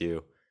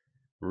ASU,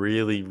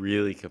 really,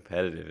 really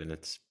competitive. And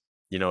it's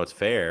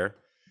fair.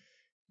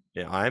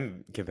 Yeah,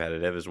 I'm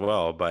competitive as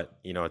well, but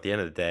at the end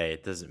of the day,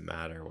 it doesn't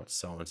matter what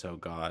so and so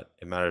got.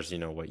 It matters,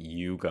 what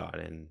you got.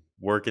 And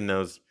working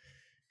those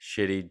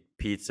shitty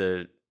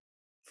pizza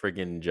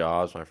friggin'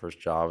 jobs. My first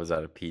job was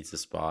at a pizza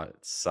spot.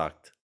 It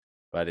sucked,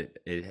 but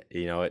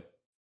it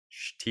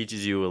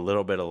teaches you a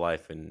little bit of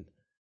life. And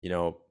you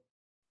know,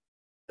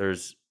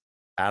 there's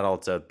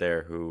adults out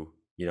there who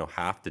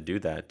have to do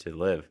that to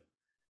live.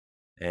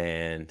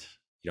 And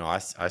I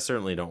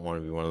certainly don't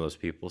want to be one of those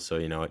people. So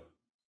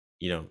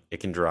it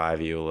can drive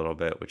you a little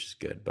bit, which is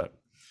good. But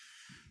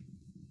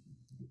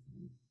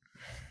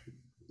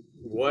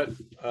what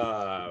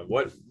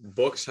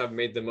books have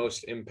made the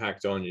most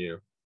impact on you?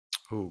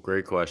 oh,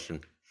 great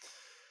question.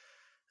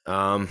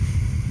 Um,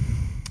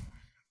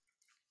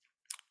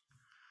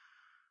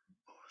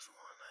 what was the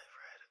one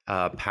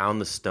I read?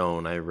 Pound the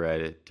Stone. I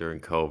read it during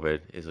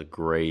COVID. Is a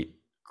great,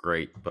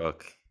 great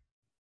book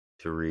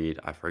to read.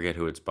 I forget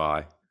who it's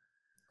by.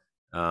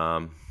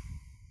 Um,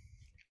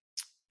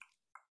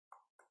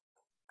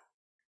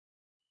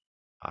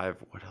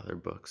 what other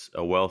books?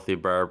 A Wealthy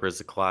Barber is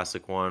a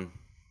classic one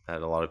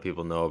that a lot of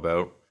people know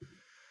about.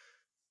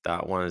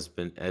 That one has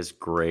been as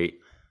great.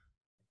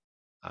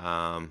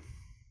 Um,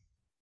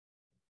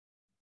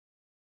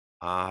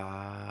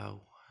 what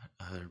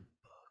other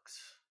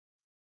books?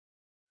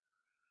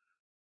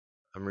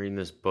 I'm reading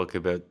this book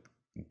about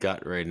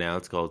gut right now.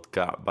 It's called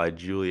Gut by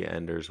Julia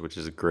Enders, which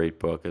is a great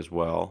book as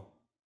well.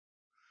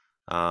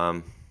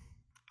 Um,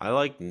 I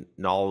like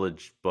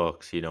knowledge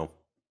books,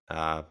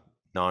 uh,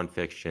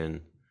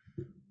 nonfiction,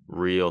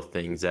 real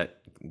things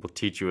that will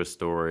teach you a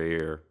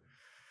story or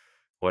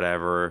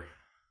whatever.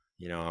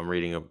 I'm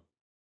reading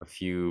a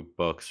few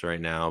books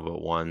right now,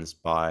 but one's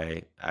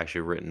by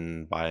actually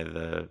written by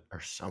or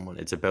someone.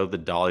 It's about the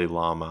Dalai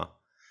Lama.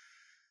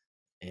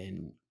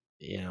 And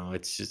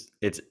it's just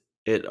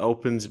it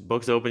opens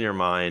books open your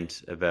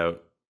mind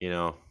about,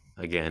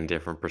 again,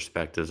 different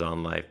perspectives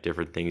on life,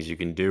 different things you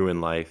can do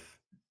in life,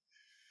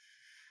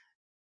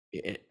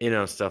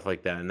 stuff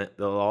like that. And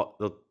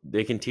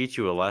they can teach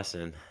you a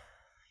lesson.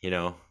 you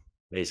know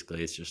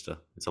Basically, it's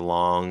a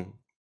long,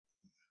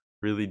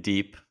 really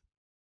deep,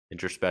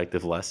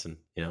 introspective lesson.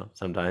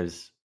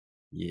 Sometimes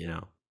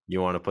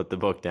you want to put the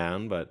book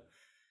down, but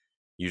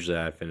usually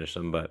I finish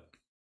them. But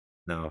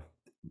no,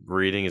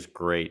 reading is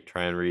great.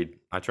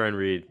 I try and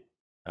read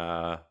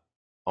uh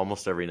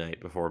almost every night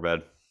before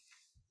bed.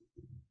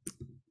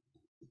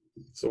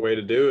 It's the way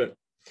to do it.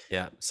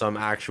 Yeah, some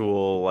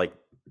actual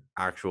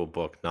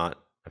book, not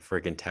a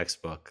freaking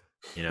textbook,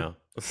 you know.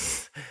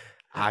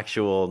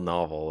 Actual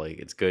novel. Like,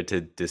 it's good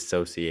to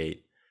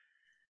dissociate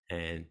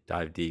and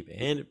dive deep,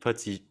 and it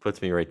puts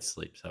me right to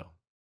sleep, so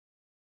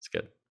it's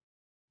good.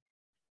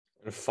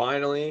 And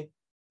finally,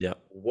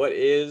 Yep. what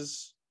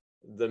is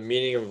the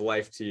meaning of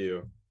life to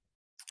you?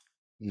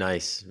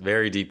 Nice.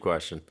 Very deep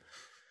question.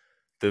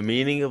 The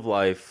meaning of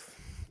life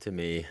to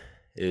me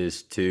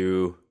is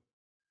to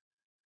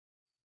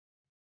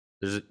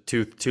there's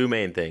two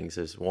main things.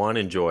 Is one,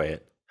 enjoy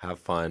it, have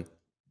fun,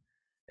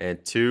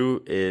 and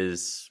two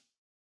is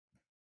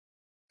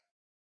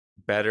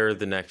better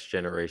the next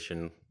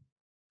generation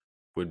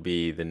would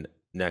be the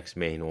next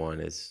main one.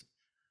 Is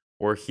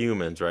we're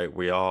humans, right?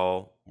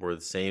 We're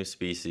the same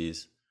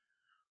species.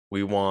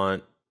 We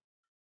want,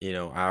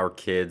 our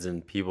kids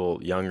and people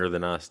younger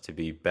than us to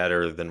be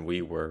better than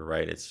we were,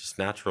 right? It's just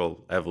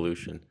natural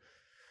evolution.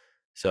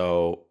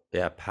 So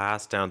yeah,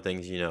 pass down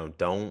things,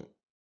 don't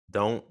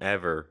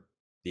ever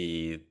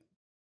be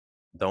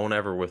don't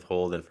ever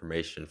withhold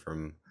information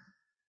from,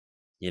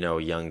 a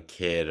young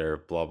kid or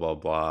blah blah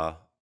blah.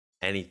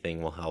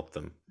 Anything will help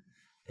them.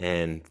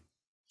 And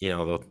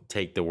they'll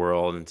take the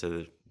world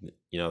into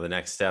the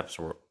next steps.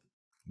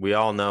 We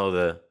all know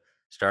the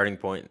starting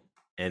point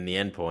and the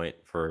end point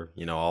for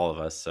all of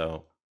us,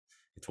 so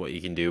it's what you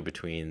can do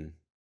between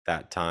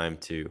that time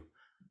to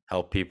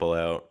help people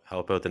out,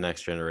 help out the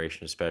next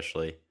generation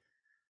especially,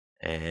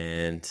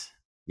 and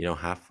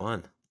have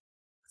fun.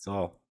 That's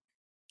all.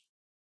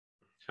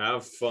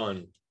 Have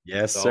fun.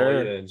 Yes, That's all,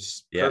 sir.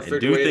 just Yeah, and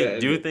perfect way to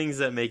end do it. things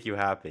that make you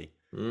happy.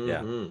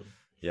 Yeah.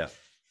 Yeah.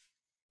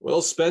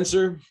 Well,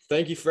 Spencer,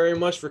 thank you very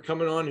much for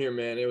coming on here,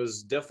 man. It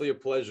was definitely a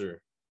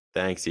pleasure.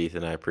 Thanks,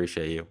 Ethan. I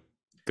appreciate you.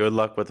 Good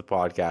luck with the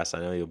podcast. I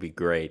know you'll be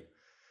great.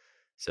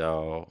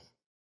 So,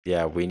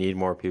 yeah, we need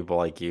more people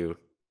like you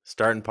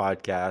starting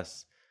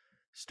podcasts,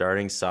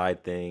 starting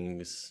side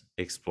things,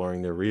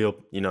 exploring the real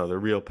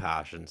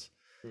passions.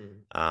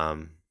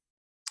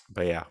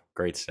 But yeah,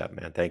 great stuff,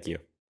 man. Thank you.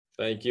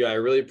 Thank you. I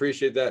really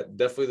appreciate that.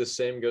 Definitely the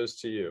same goes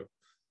to you.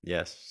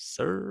 Yes,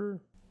 sir.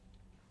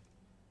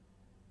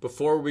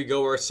 Before we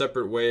go our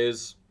separate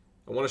ways,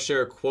 I want to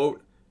share a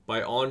quote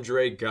by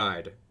Andre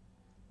Gide.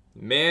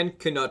 Man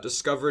cannot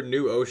discover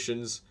new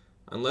oceans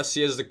unless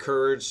he has the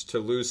courage to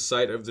lose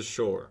sight of the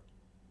shore.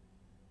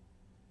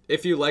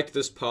 If you liked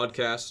this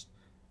podcast,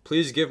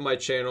 please give my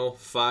channel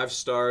 5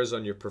 stars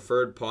on your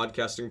preferred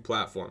podcasting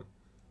platform.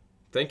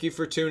 Thank you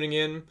for tuning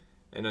in,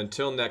 and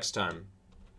until next time.